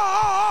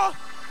all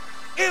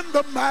in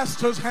the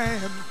master's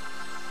hand.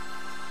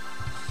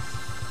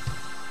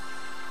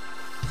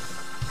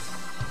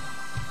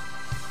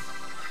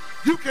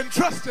 You can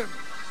trust him.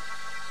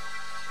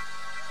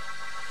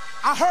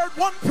 I heard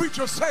one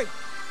preacher say,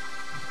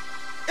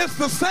 it's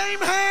the same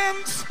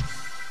hands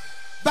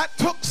that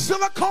took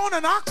silicone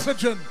and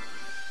oxygen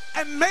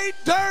and made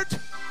dirt.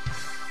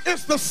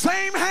 It's the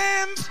same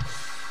hands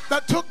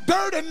that took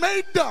dirt and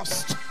made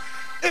dust.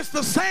 It's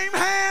the same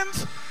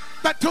hands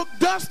that took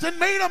dust and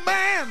made a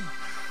man.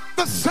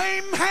 The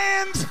same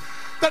hands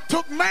that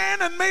took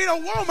man and made a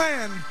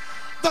woman.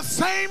 The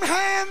same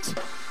hands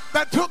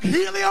that took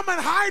helium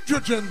and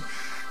hydrogen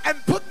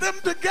and put them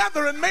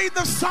together and made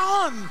the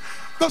sun.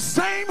 The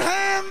same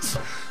hands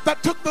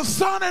that took the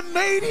sun and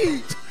made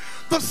heat.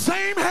 The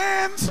same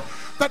hands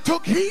that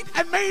took heat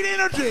and made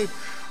energy.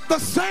 The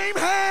same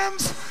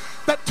hands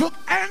that took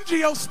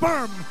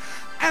angiosperm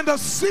and a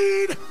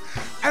seed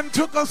and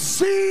took a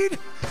seed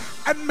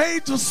and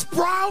made a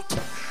sprout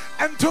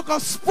and took a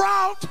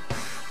sprout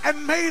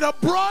and made a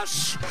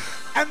brush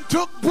and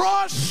took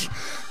brush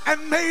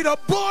and made a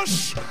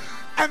bush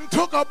and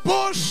took a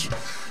bush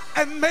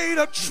and made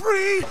a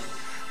tree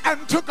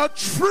and took a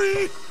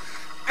tree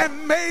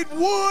and made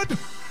wood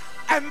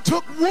and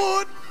took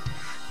wood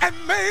and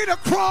made a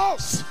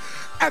cross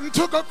and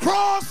took a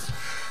cross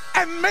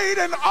and made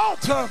an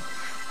altar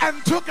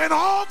and took an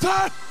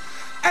altar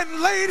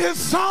and laid his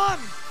son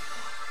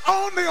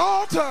on the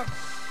altar.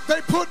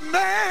 They put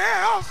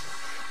nails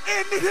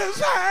in his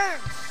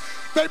hands.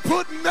 They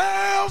put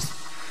nails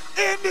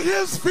in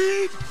his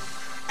feet,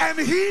 and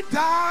he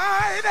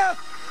died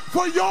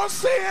for your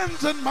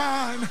sins and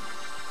mine.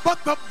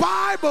 But the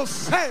Bible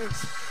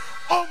says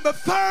on the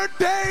third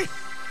day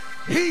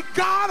he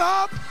got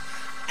up,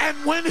 and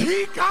when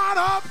he got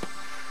up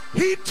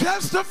he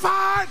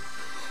testified,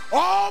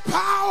 all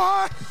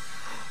power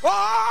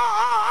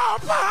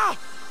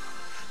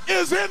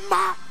is in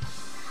my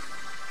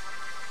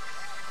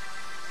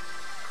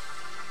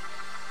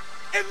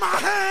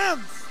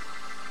hands.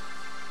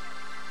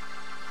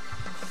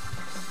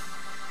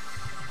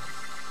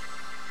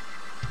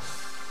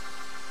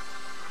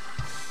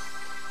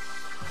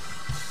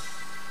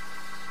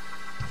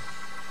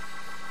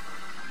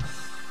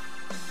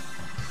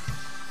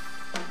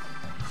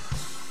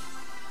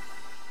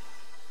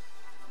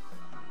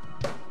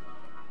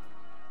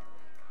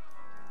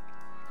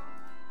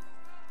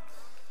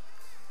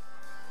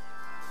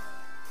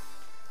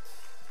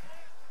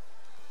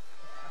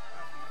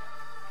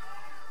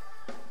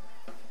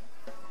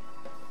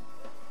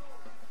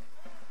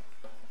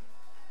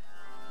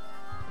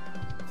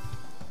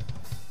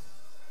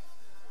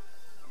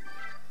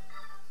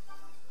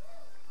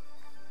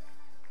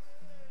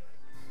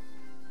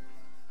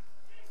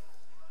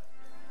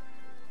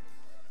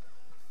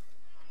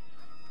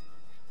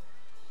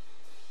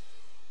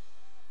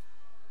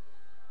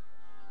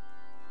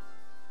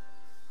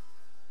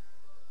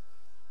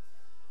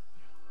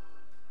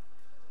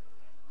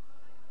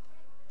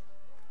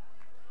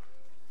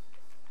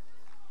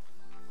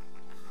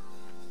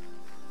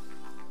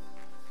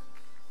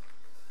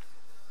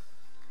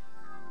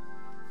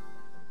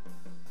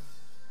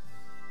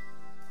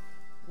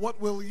 What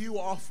will you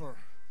offer?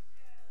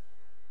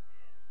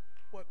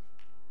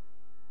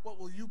 What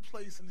will you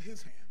place in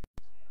his hand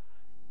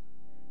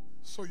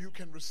so you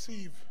can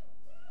receive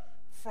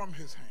from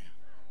his hand?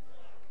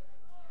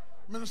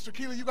 Minister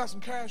Keeley, you got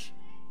some cash?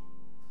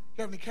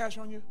 You have any cash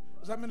on you?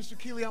 Is that Minister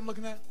Keeley I'm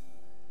looking at?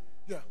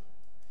 Yeah.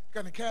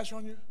 Got any cash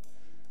on you?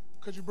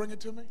 Could you bring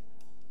it to me?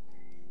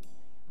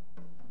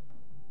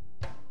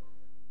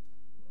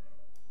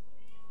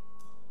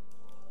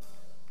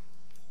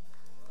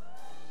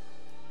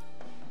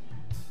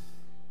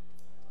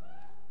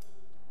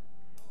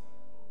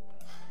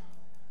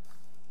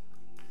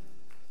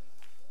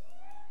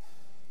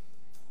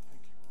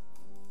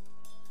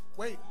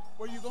 Wait,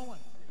 where are you going?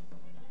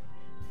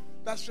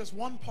 That's just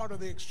one part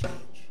of the exchange.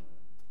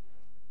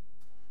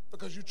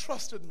 Because you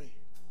trusted me.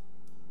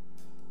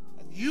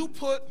 And you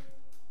put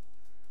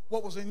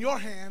what was in your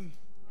hand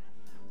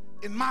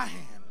in my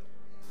hand.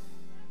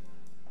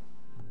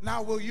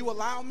 Now will you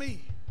allow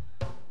me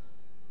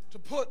to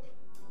put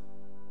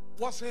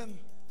what's in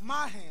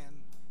my hand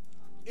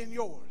in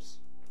yours?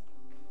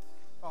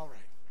 All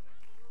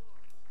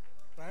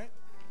right. Right?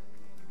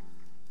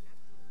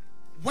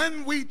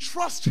 When we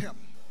trust him,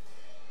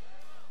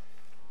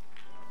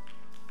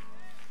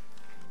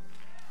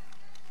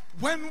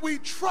 when we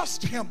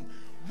trust him,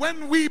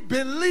 when we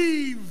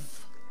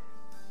believe,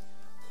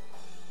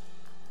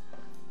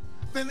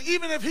 then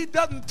even if he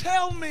doesn't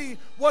tell me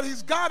what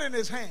he's got in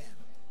his hand,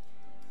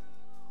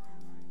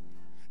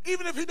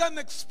 even if he doesn't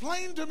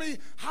explain to me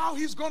how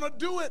he's going to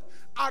do it,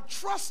 I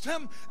trust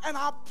him and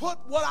I put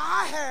what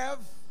I have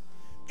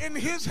in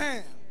his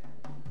hand.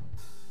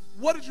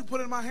 What did you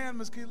put in my hand,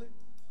 Miss Keeley?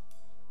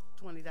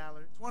 $20.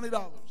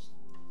 $20.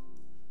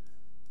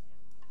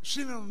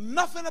 She knew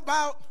nothing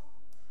about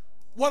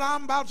what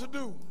I'm about to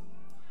do,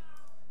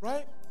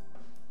 right?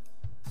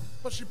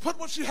 But she put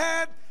what she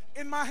had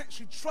in my hand.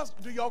 She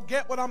trusted. Do y'all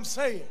get what I'm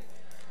saying?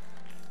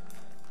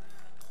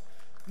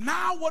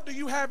 Now what do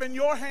you have in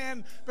your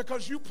hand?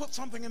 Because you put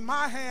something in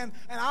my hand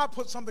and I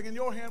put something in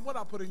your hand. What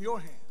I put in your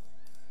hand?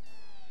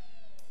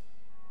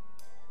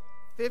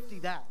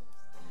 $50.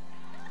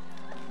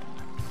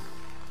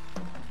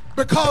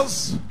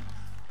 Because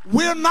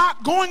we're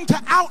not going to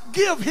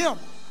outgive him.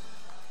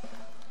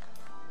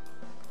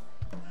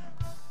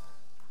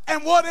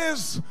 And what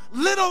is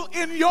little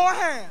in your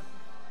hand,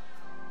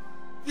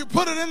 you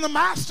put it in the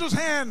master's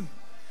hand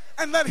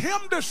and let him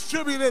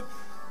distribute it,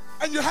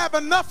 and you have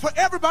enough for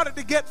everybody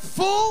to get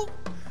full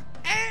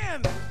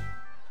and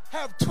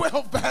have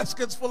 12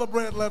 baskets full of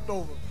bread left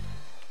over.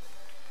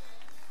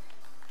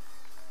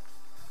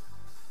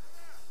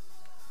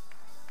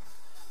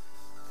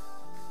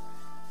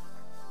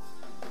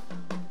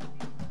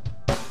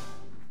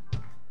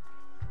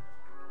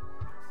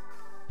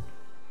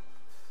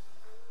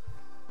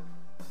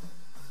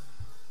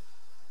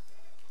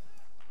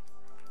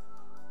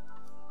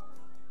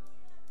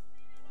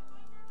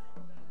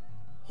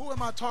 Who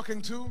am I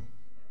talking to?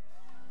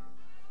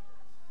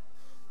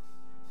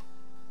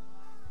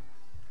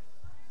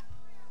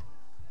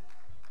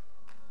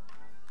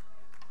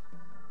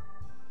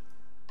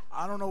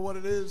 I don't know what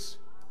it is.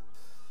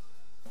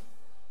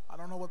 I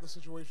don't know what the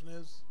situation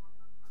is.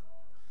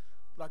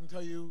 But I can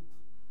tell you,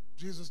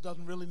 Jesus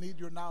doesn't really need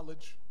your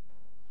knowledge.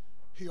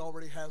 He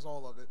already has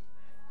all of it.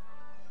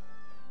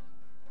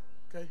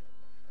 Okay?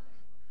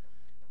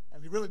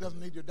 And he really doesn't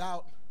need your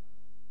doubt.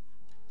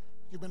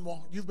 You've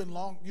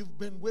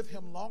been with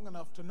him long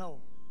enough to know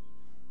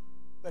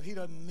that he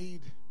doesn't need,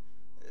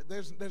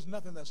 there's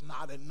nothing that's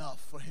not enough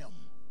for him.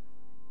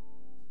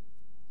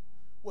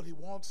 What he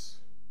wants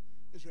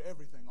is your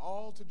everything,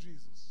 all to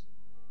Jesus.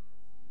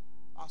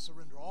 I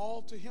surrender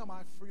all to him,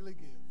 I freely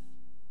give.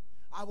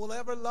 I will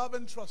ever love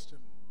and trust him.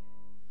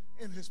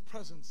 In his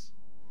presence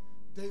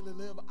daily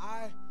live.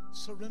 I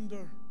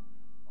surrender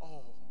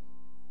all.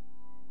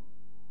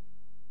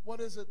 What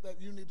is it that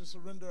you need to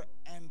surrender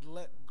and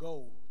let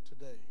go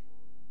today?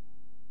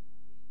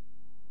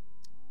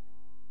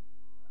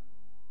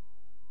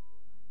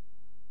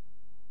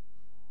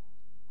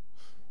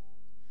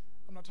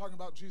 I'm not talking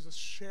about Jesus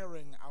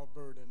sharing our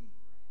burden.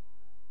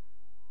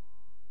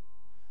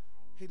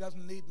 He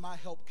doesn't need my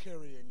help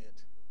carrying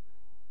it.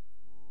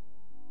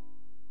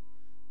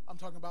 I'm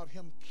talking about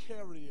him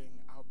carrying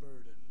our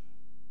burden.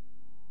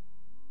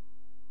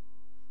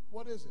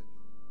 What is it?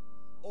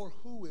 Or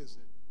who is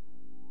it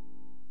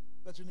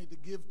that you need to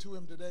give to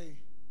him today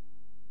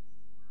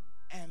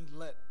and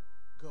let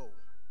go?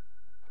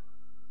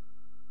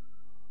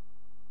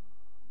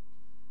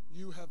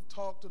 You have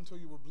talked until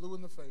you were blue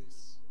in the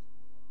face.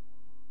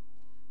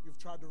 You've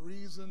tried to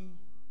reason.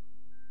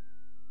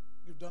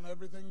 You've done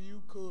everything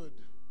you could.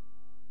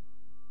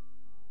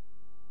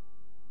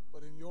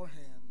 But in your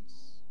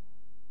hands,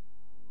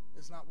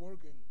 it's not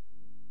working.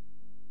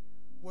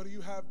 What do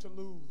you have to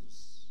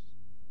lose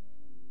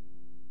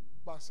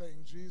by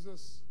saying,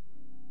 Jesus,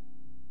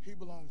 he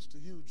belongs to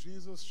you.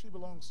 Jesus, she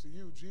belongs to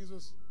you.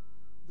 Jesus,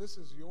 this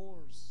is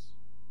yours.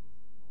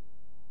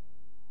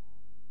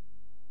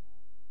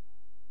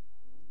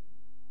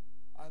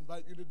 I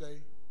invite you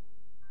today,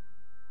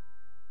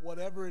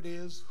 whatever it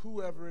is,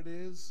 whoever it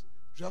is,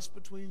 just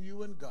between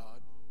you and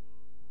God,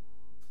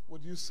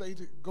 would you say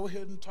to, go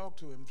ahead and talk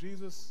to him.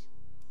 Jesus,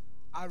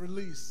 I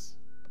release.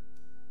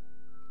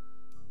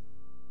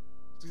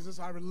 Jesus,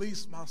 I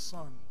release my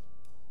son.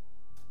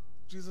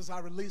 Jesus, I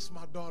release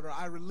my daughter.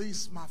 I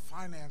release my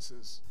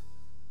finances.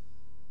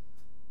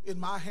 In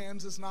my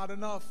hands, it's not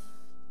enough.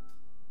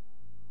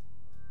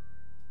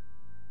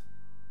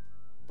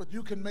 But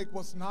you can make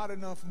what's not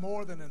enough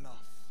more than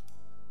enough.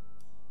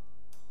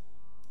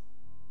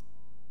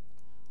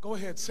 Go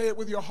ahead, say it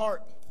with your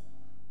heart.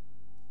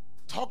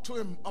 Talk to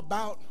him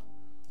about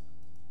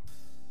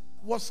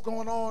what's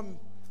going on.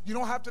 You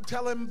don't have to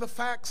tell him the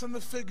facts and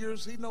the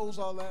figures. He knows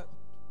all that.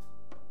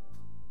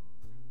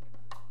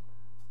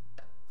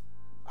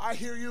 I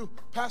hear you,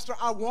 Pastor,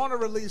 I want to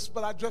release,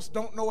 but I just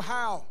don't know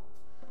how.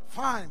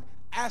 Fine,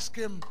 ask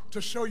him to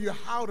show you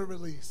how to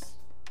release.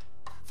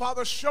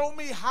 Father, show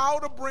me how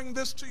to bring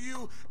this to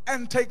you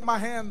and take my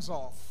hands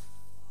off.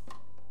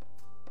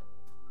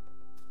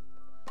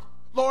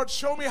 Lord,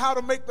 show me how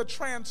to make the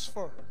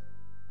transfer.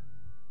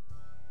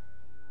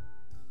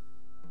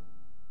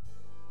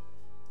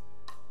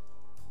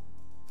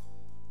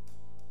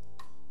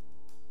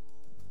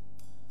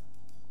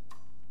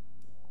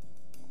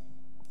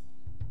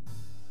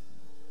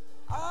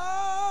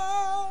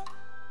 I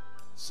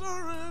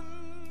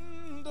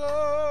surrender.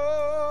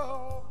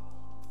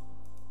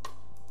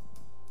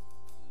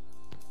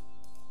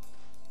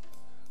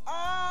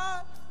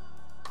 I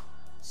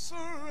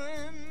surrender.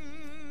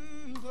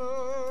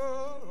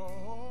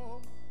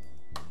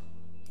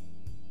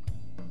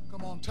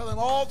 Come on, tell him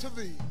all to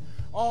thee.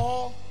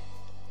 All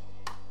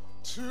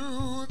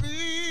to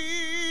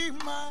thee,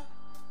 my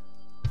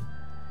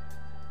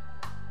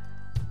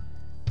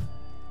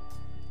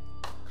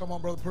Come on,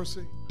 Brother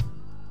Percy.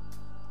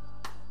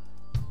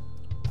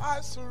 I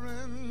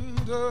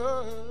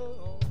surrender.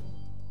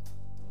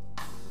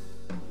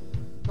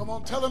 Come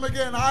on, tell him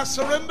again. I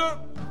surrender.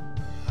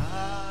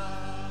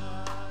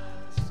 I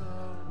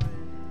surrender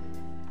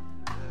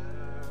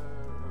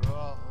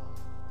all.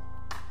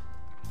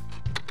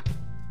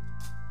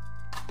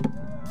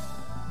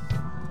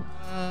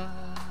 I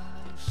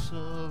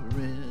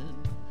surrender.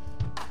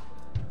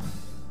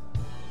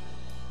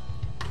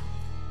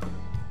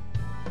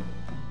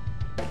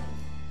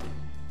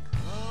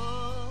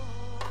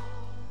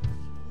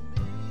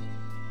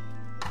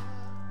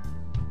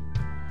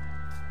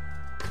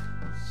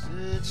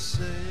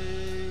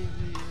 Savior.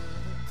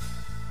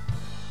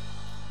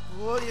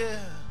 Oh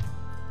yeah,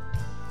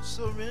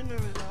 surrender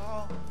it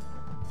all.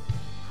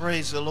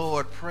 Praise the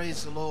Lord,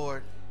 praise the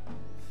Lord.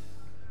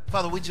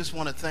 Father, we just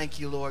want to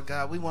thank you, Lord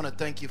God. We want to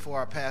thank you for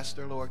our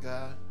pastor, Lord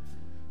God.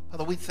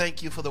 Father, we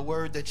thank you for the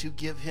word that you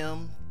give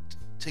him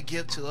to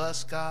give to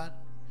us, God.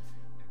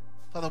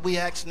 Father, we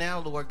ask now,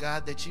 Lord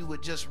God, that you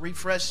would just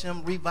refresh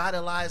him,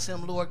 revitalize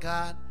him, Lord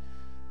God.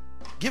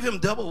 Give him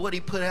double what he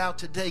put out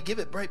today. Give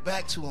it right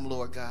back to him,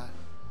 Lord God.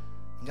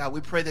 And God,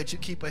 we pray that you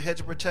keep a hedge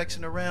of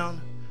protection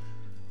around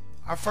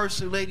our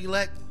First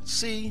Lady-elect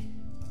C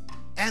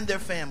and their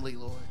family,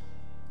 Lord.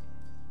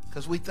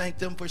 Because we thank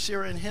them for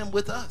sharing him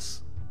with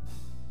us.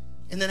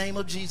 In the name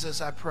of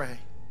Jesus, I pray.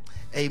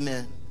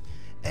 Amen.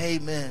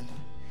 Amen.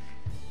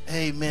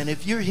 Amen.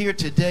 If you're here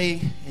today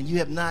and you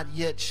have not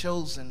yet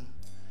chosen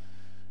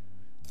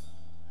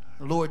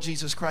Lord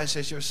Jesus Christ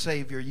as your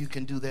Savior, you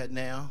can do that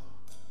now.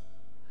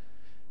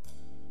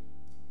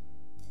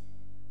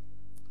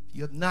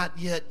 You have not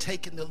yet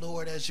taken the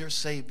Lord as your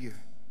Savior.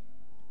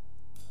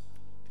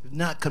 You have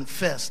not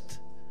confessed.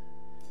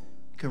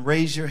 You can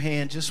raise your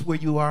hand just where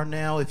you are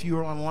now. If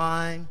you're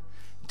online,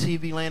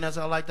 TV land as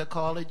I like to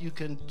call it, you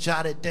can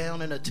jot it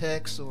down in a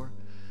text or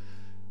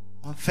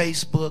on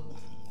Facebook.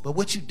 But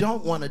what you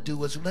don't want to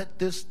do is let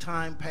this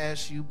time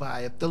pass you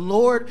by. If the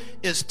Lord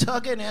is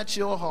tugging at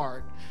your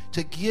heart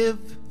to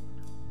give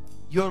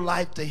your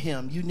life to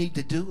him, you need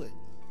to do it.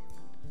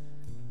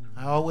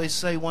 I always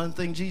say one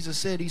thing Jesus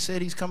said. He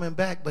said he's coming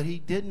back, but he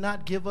did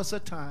not give us a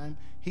time.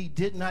 He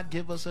did not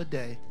give us a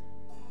day.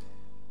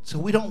 So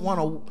we don't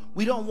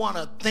want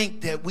to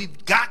think that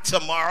we've got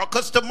tomorrow,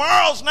 because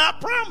tomorrow's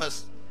not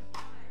promised.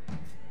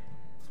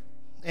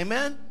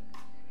 Amen.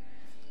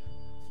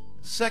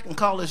 Second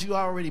call is you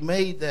already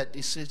made that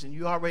decision.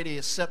 You already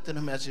accepted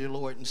him as your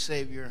Lord and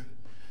Savior.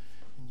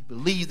 And you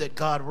believe that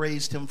God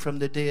raised him from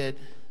the dead.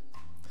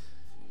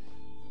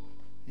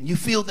 And you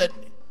feel that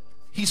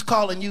he's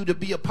calling you to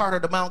be a part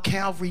of the Mount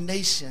Calvary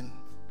nation.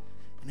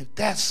 And if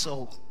that's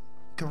so, you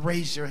can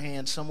raise your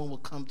hand. Someone will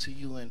come to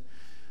you and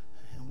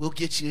we'll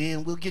get you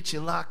in. We'll get you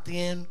locked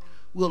in.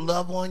 We'll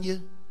love on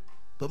you.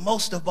 But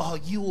most of all,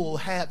 you will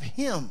have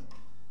him,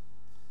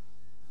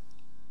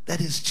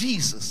 that is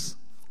Jesus,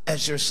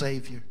 as your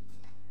Savior.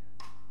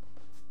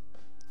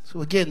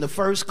 So again, the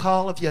first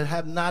call, if you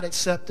have not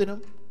accepted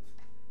him,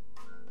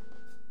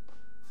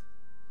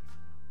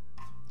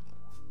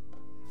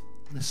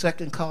 the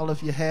second call,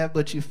 if you have,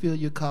 but you feel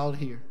you're called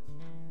here.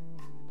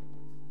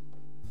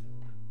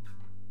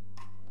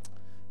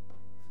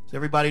 Does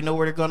everybody know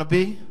where they're going to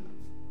be?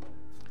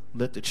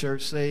 Let the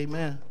church say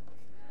amen.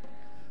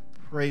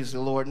 Praise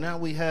the Lord. Now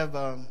we have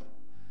the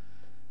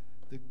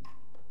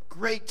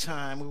great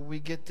time where we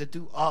get to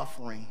do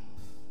offering.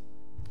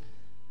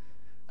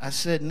 I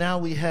said now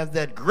we have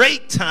that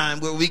great time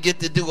where we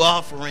get to do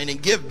offering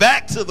and give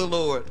back to the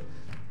Lord.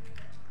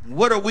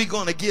 What are we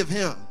going to give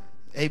him?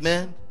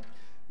 Amen.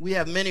 We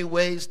have many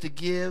ways to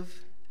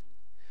give.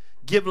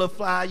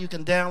 Givelify, you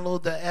can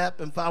download the app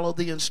and follow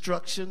the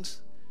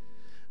instructions.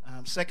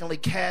 Secondly,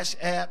 Cash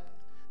App,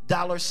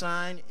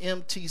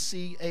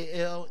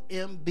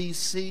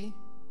 $MTCALMBC.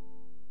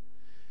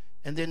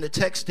 And then the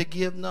text to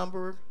give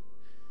number,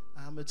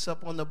 it's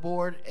up on the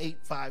board,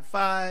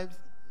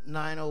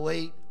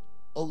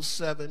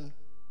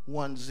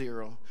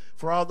 855-908-0710.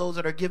 For all those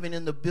that are giving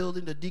in the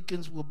building, the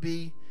deacons will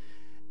be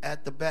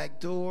at the back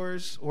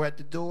doors or at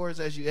the doors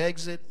as you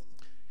exit.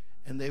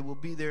 And they will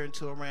be there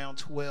until around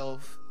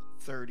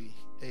 12:30.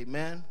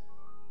 Amen.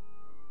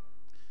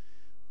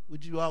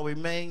 Would you all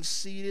remain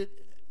seated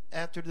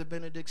after the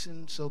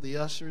benediction so the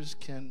ushers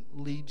can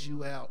lead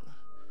you out?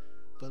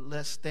 But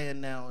let's stand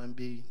now and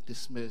be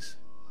dismissed.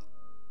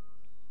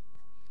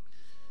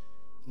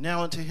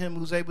 Now unto him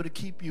who's able to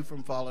keep you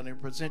from falling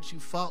and present you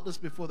faultless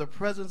before the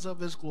presence of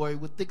his glory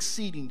with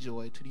exceeding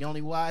joy, to the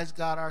only wise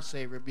God our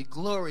Savior, be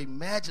glory,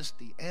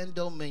 majesty, and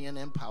dominion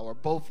and power,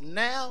 both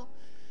now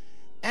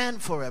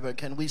and forever.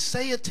 Can we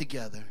say it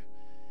together?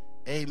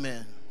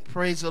 Amen.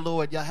 Praise the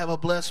Lord. Y'all have a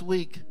blessed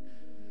week.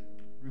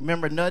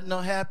 Remember, nothing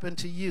will happen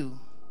to you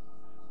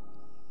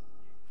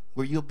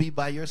where you'll be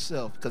by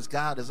yourself, because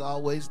God is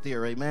always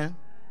there. Amen.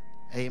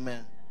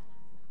 Amen.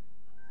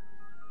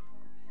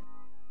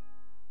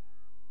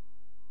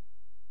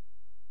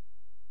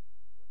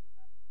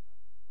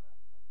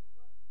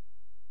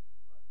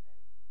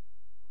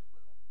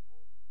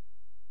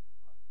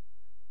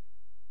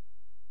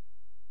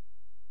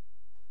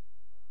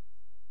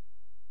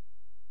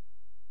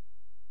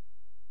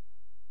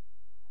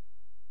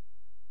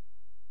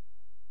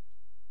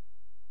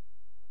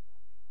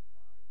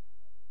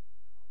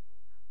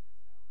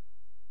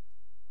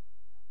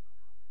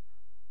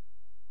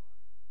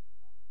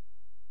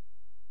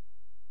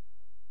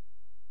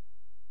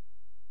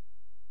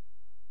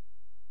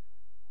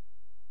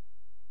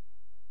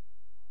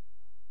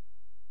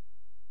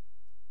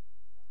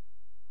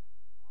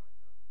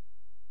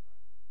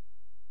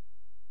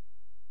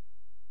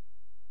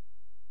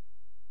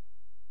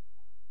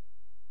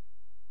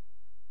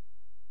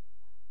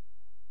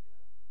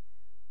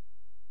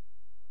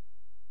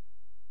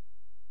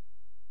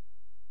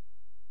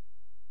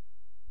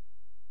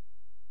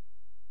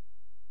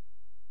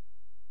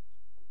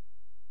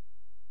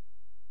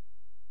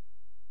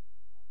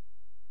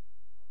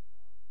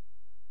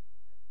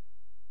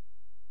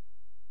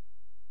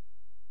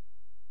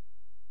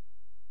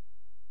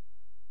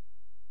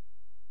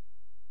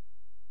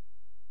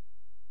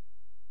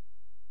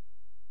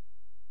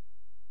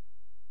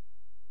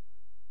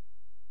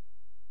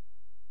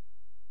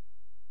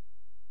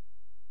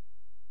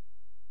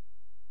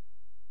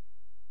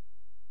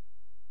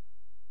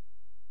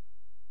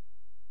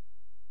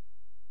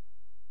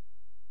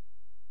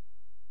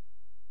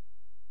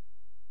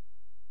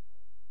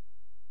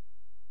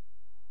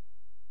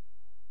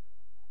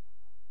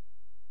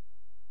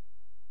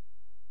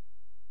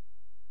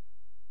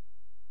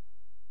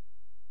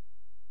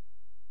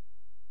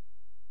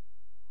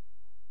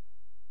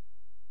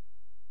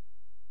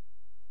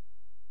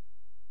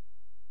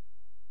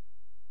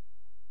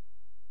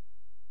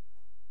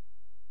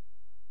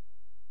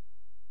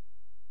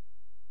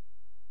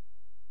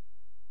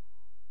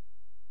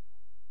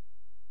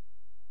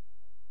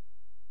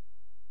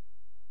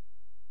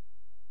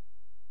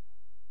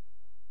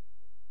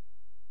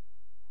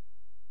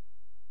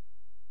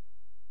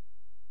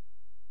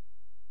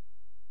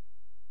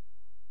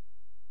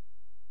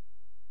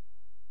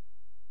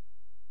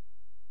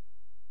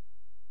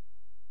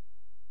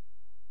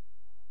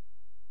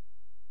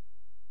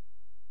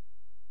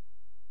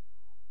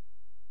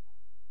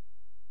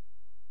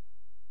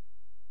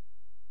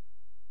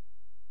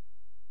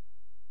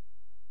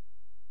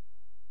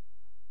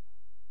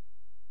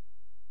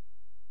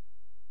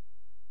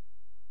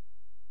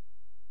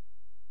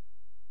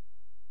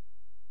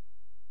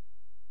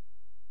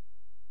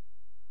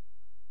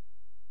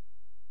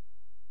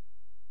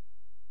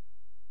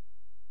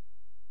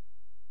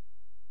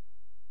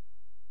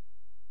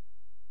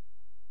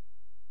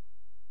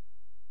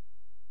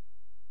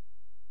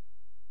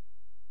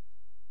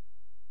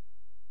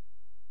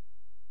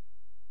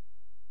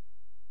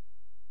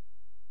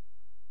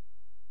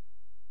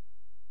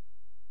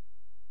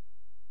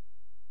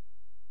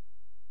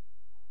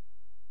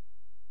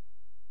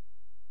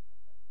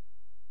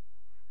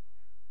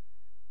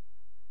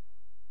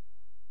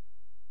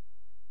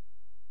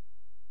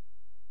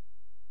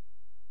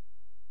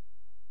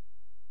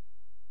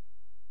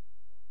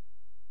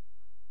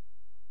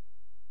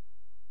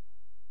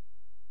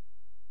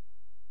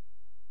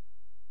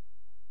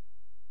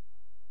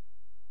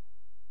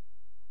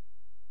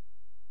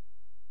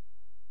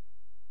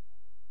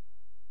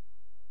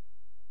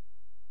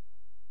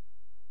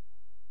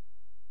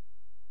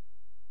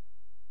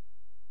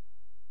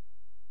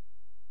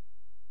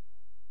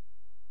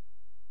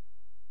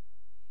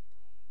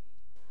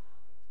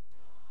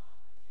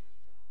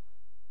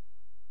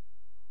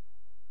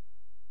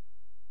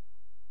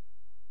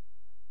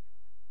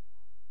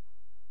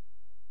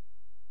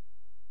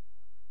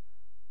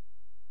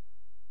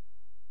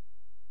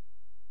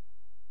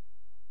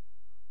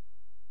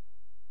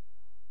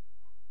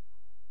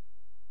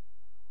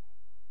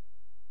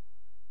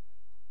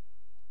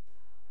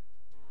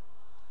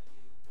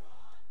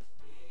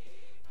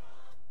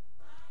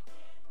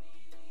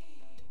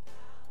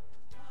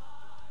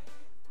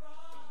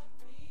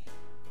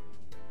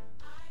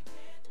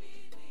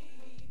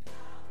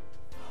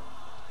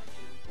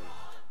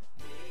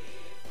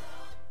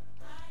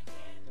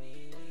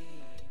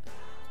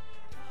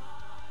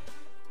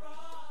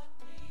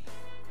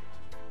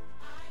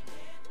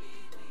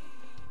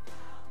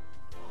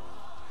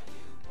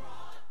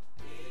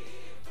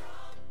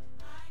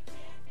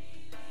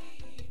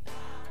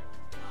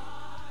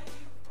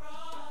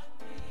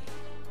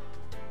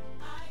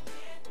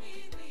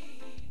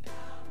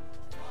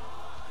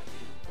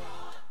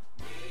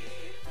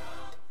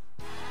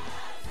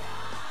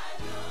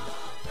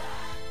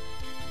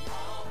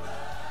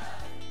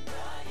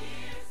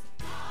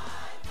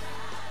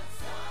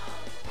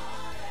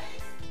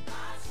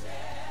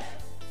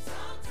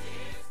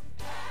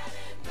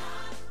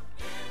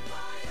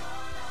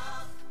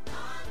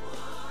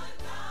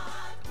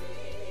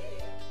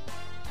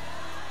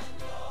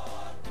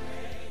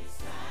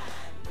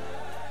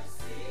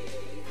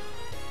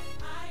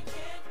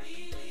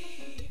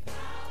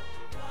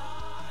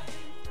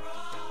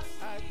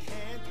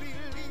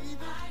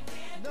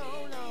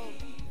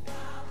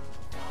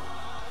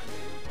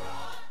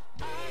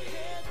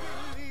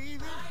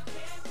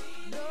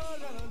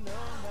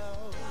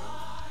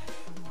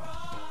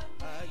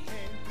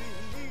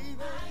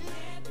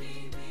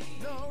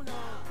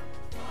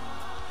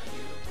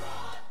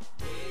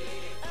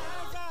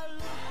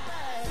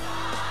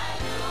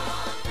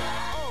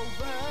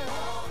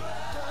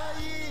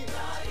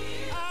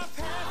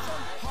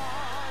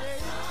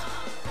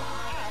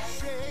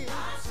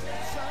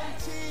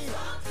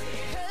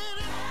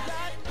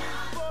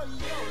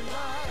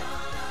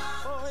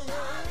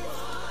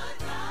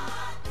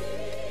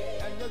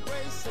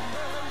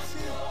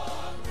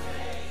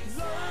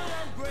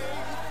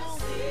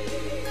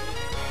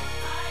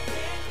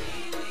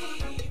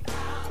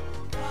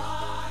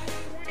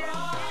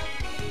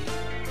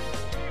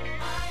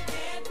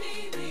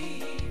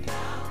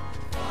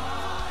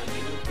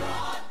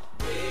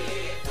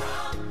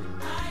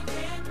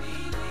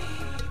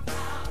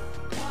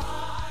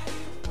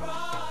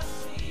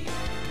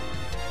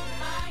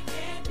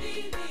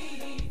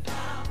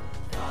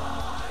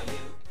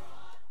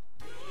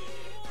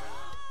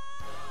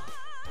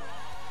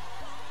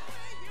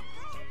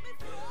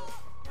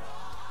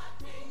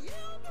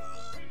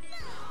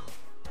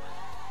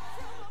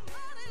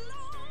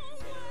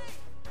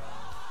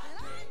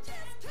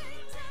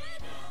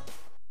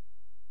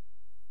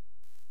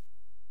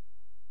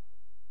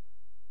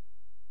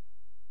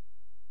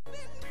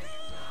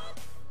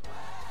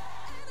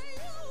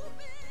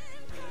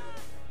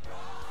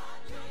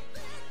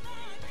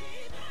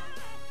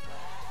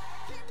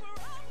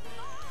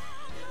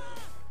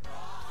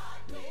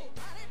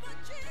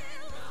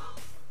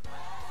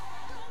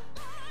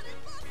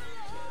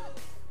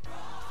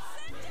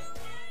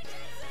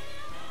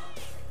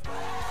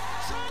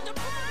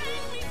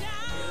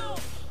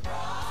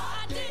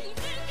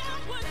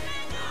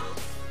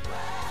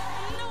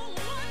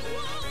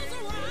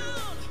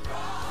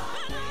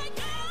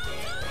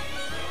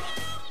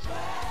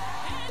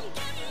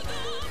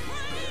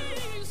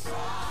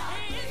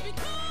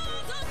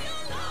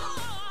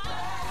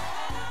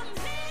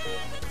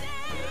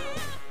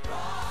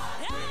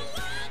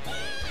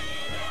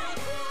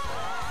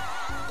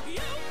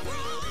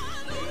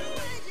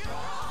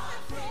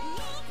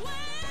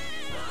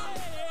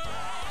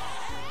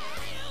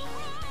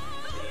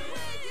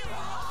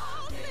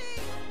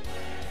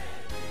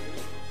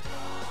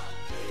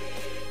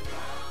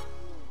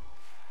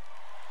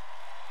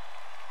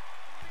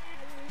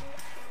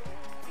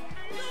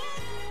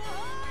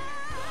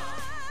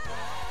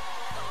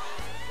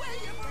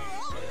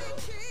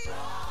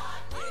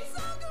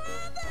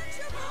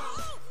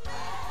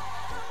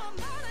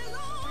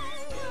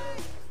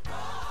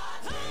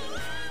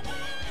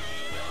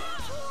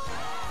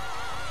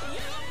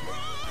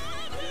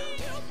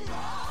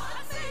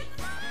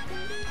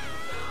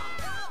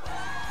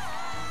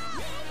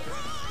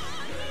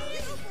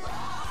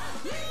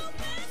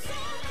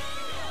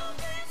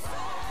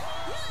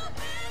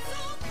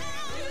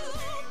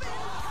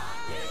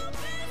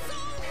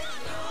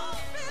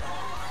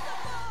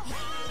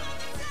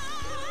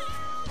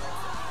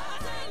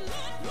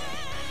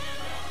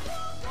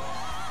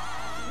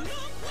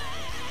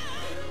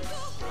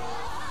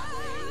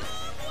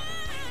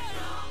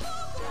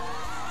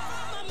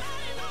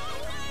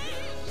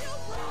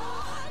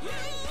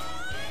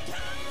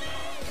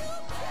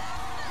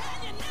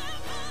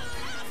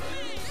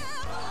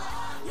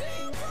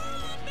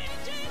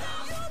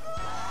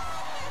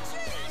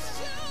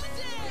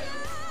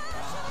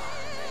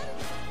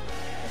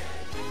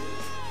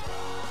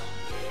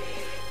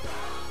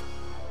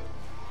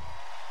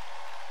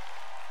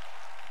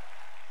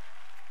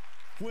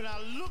 When I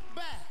look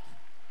back,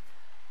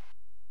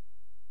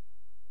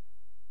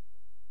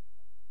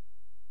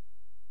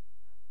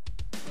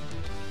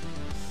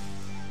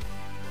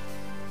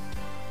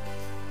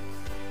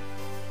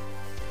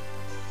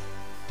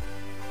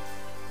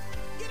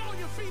 get on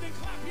your feet and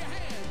clap your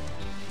hands.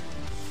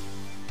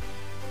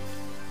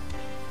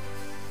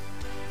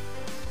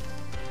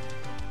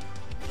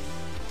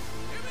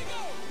 Here we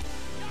go.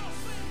 Y'all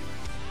sing.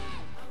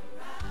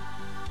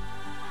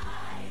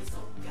 Arise,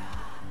 oh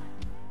God,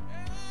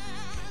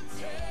 And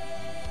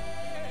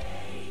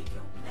take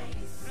your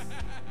place.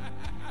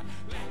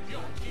 let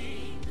your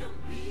Kingdom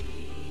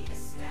be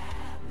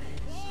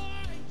established.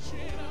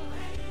 ancient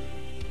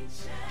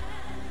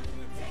Ancient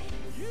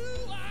days, you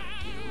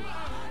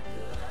are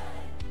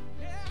good,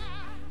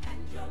 yeah.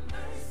 and your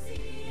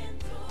mercy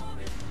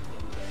endureth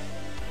forever.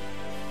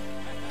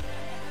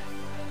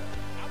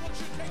 I want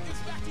you to take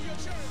this back to your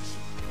church.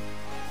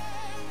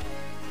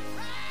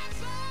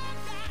 Rise up,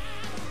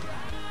 God.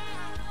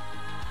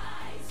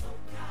 Rise, oh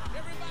God,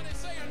 Everybody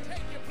saying,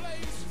 take your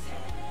place.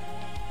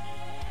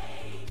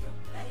 take your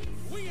place.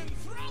 We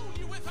enthrone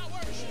you with our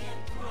worship.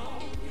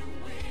 Enthrone you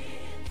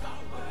with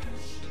our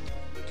worship.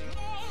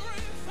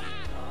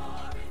 Glorify.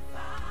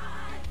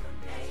 Glorify your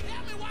name.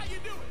 Tell me why you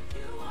do it.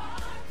 You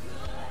are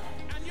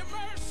good, And your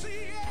mercy,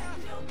 yeah.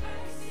 your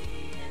mercy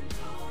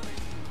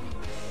endureth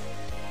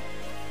forever.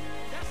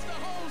 That's the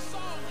whole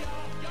song,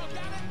 y'all. Y'all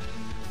got it?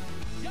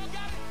 Y'all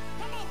got it?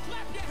 Come on,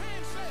 clap your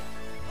hands. Say,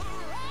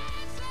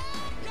 rise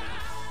up,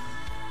 God,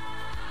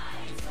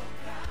 Rise, oh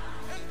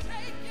God, and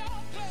take your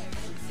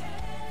place.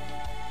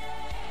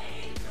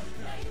 take your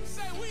place.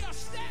 Say, we are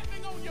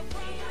standing on your We are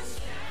promise.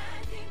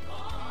 standing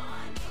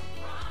on your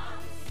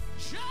promise.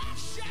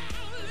 Just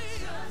shall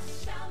live.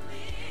 Just shall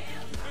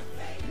live by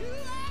faith. You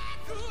are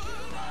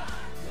good.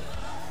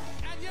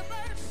 And your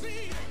mercy.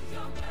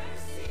 Your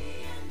mercy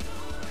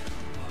endureth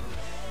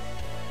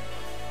forever.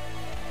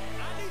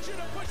 I need you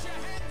to put your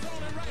hands on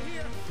it right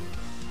here.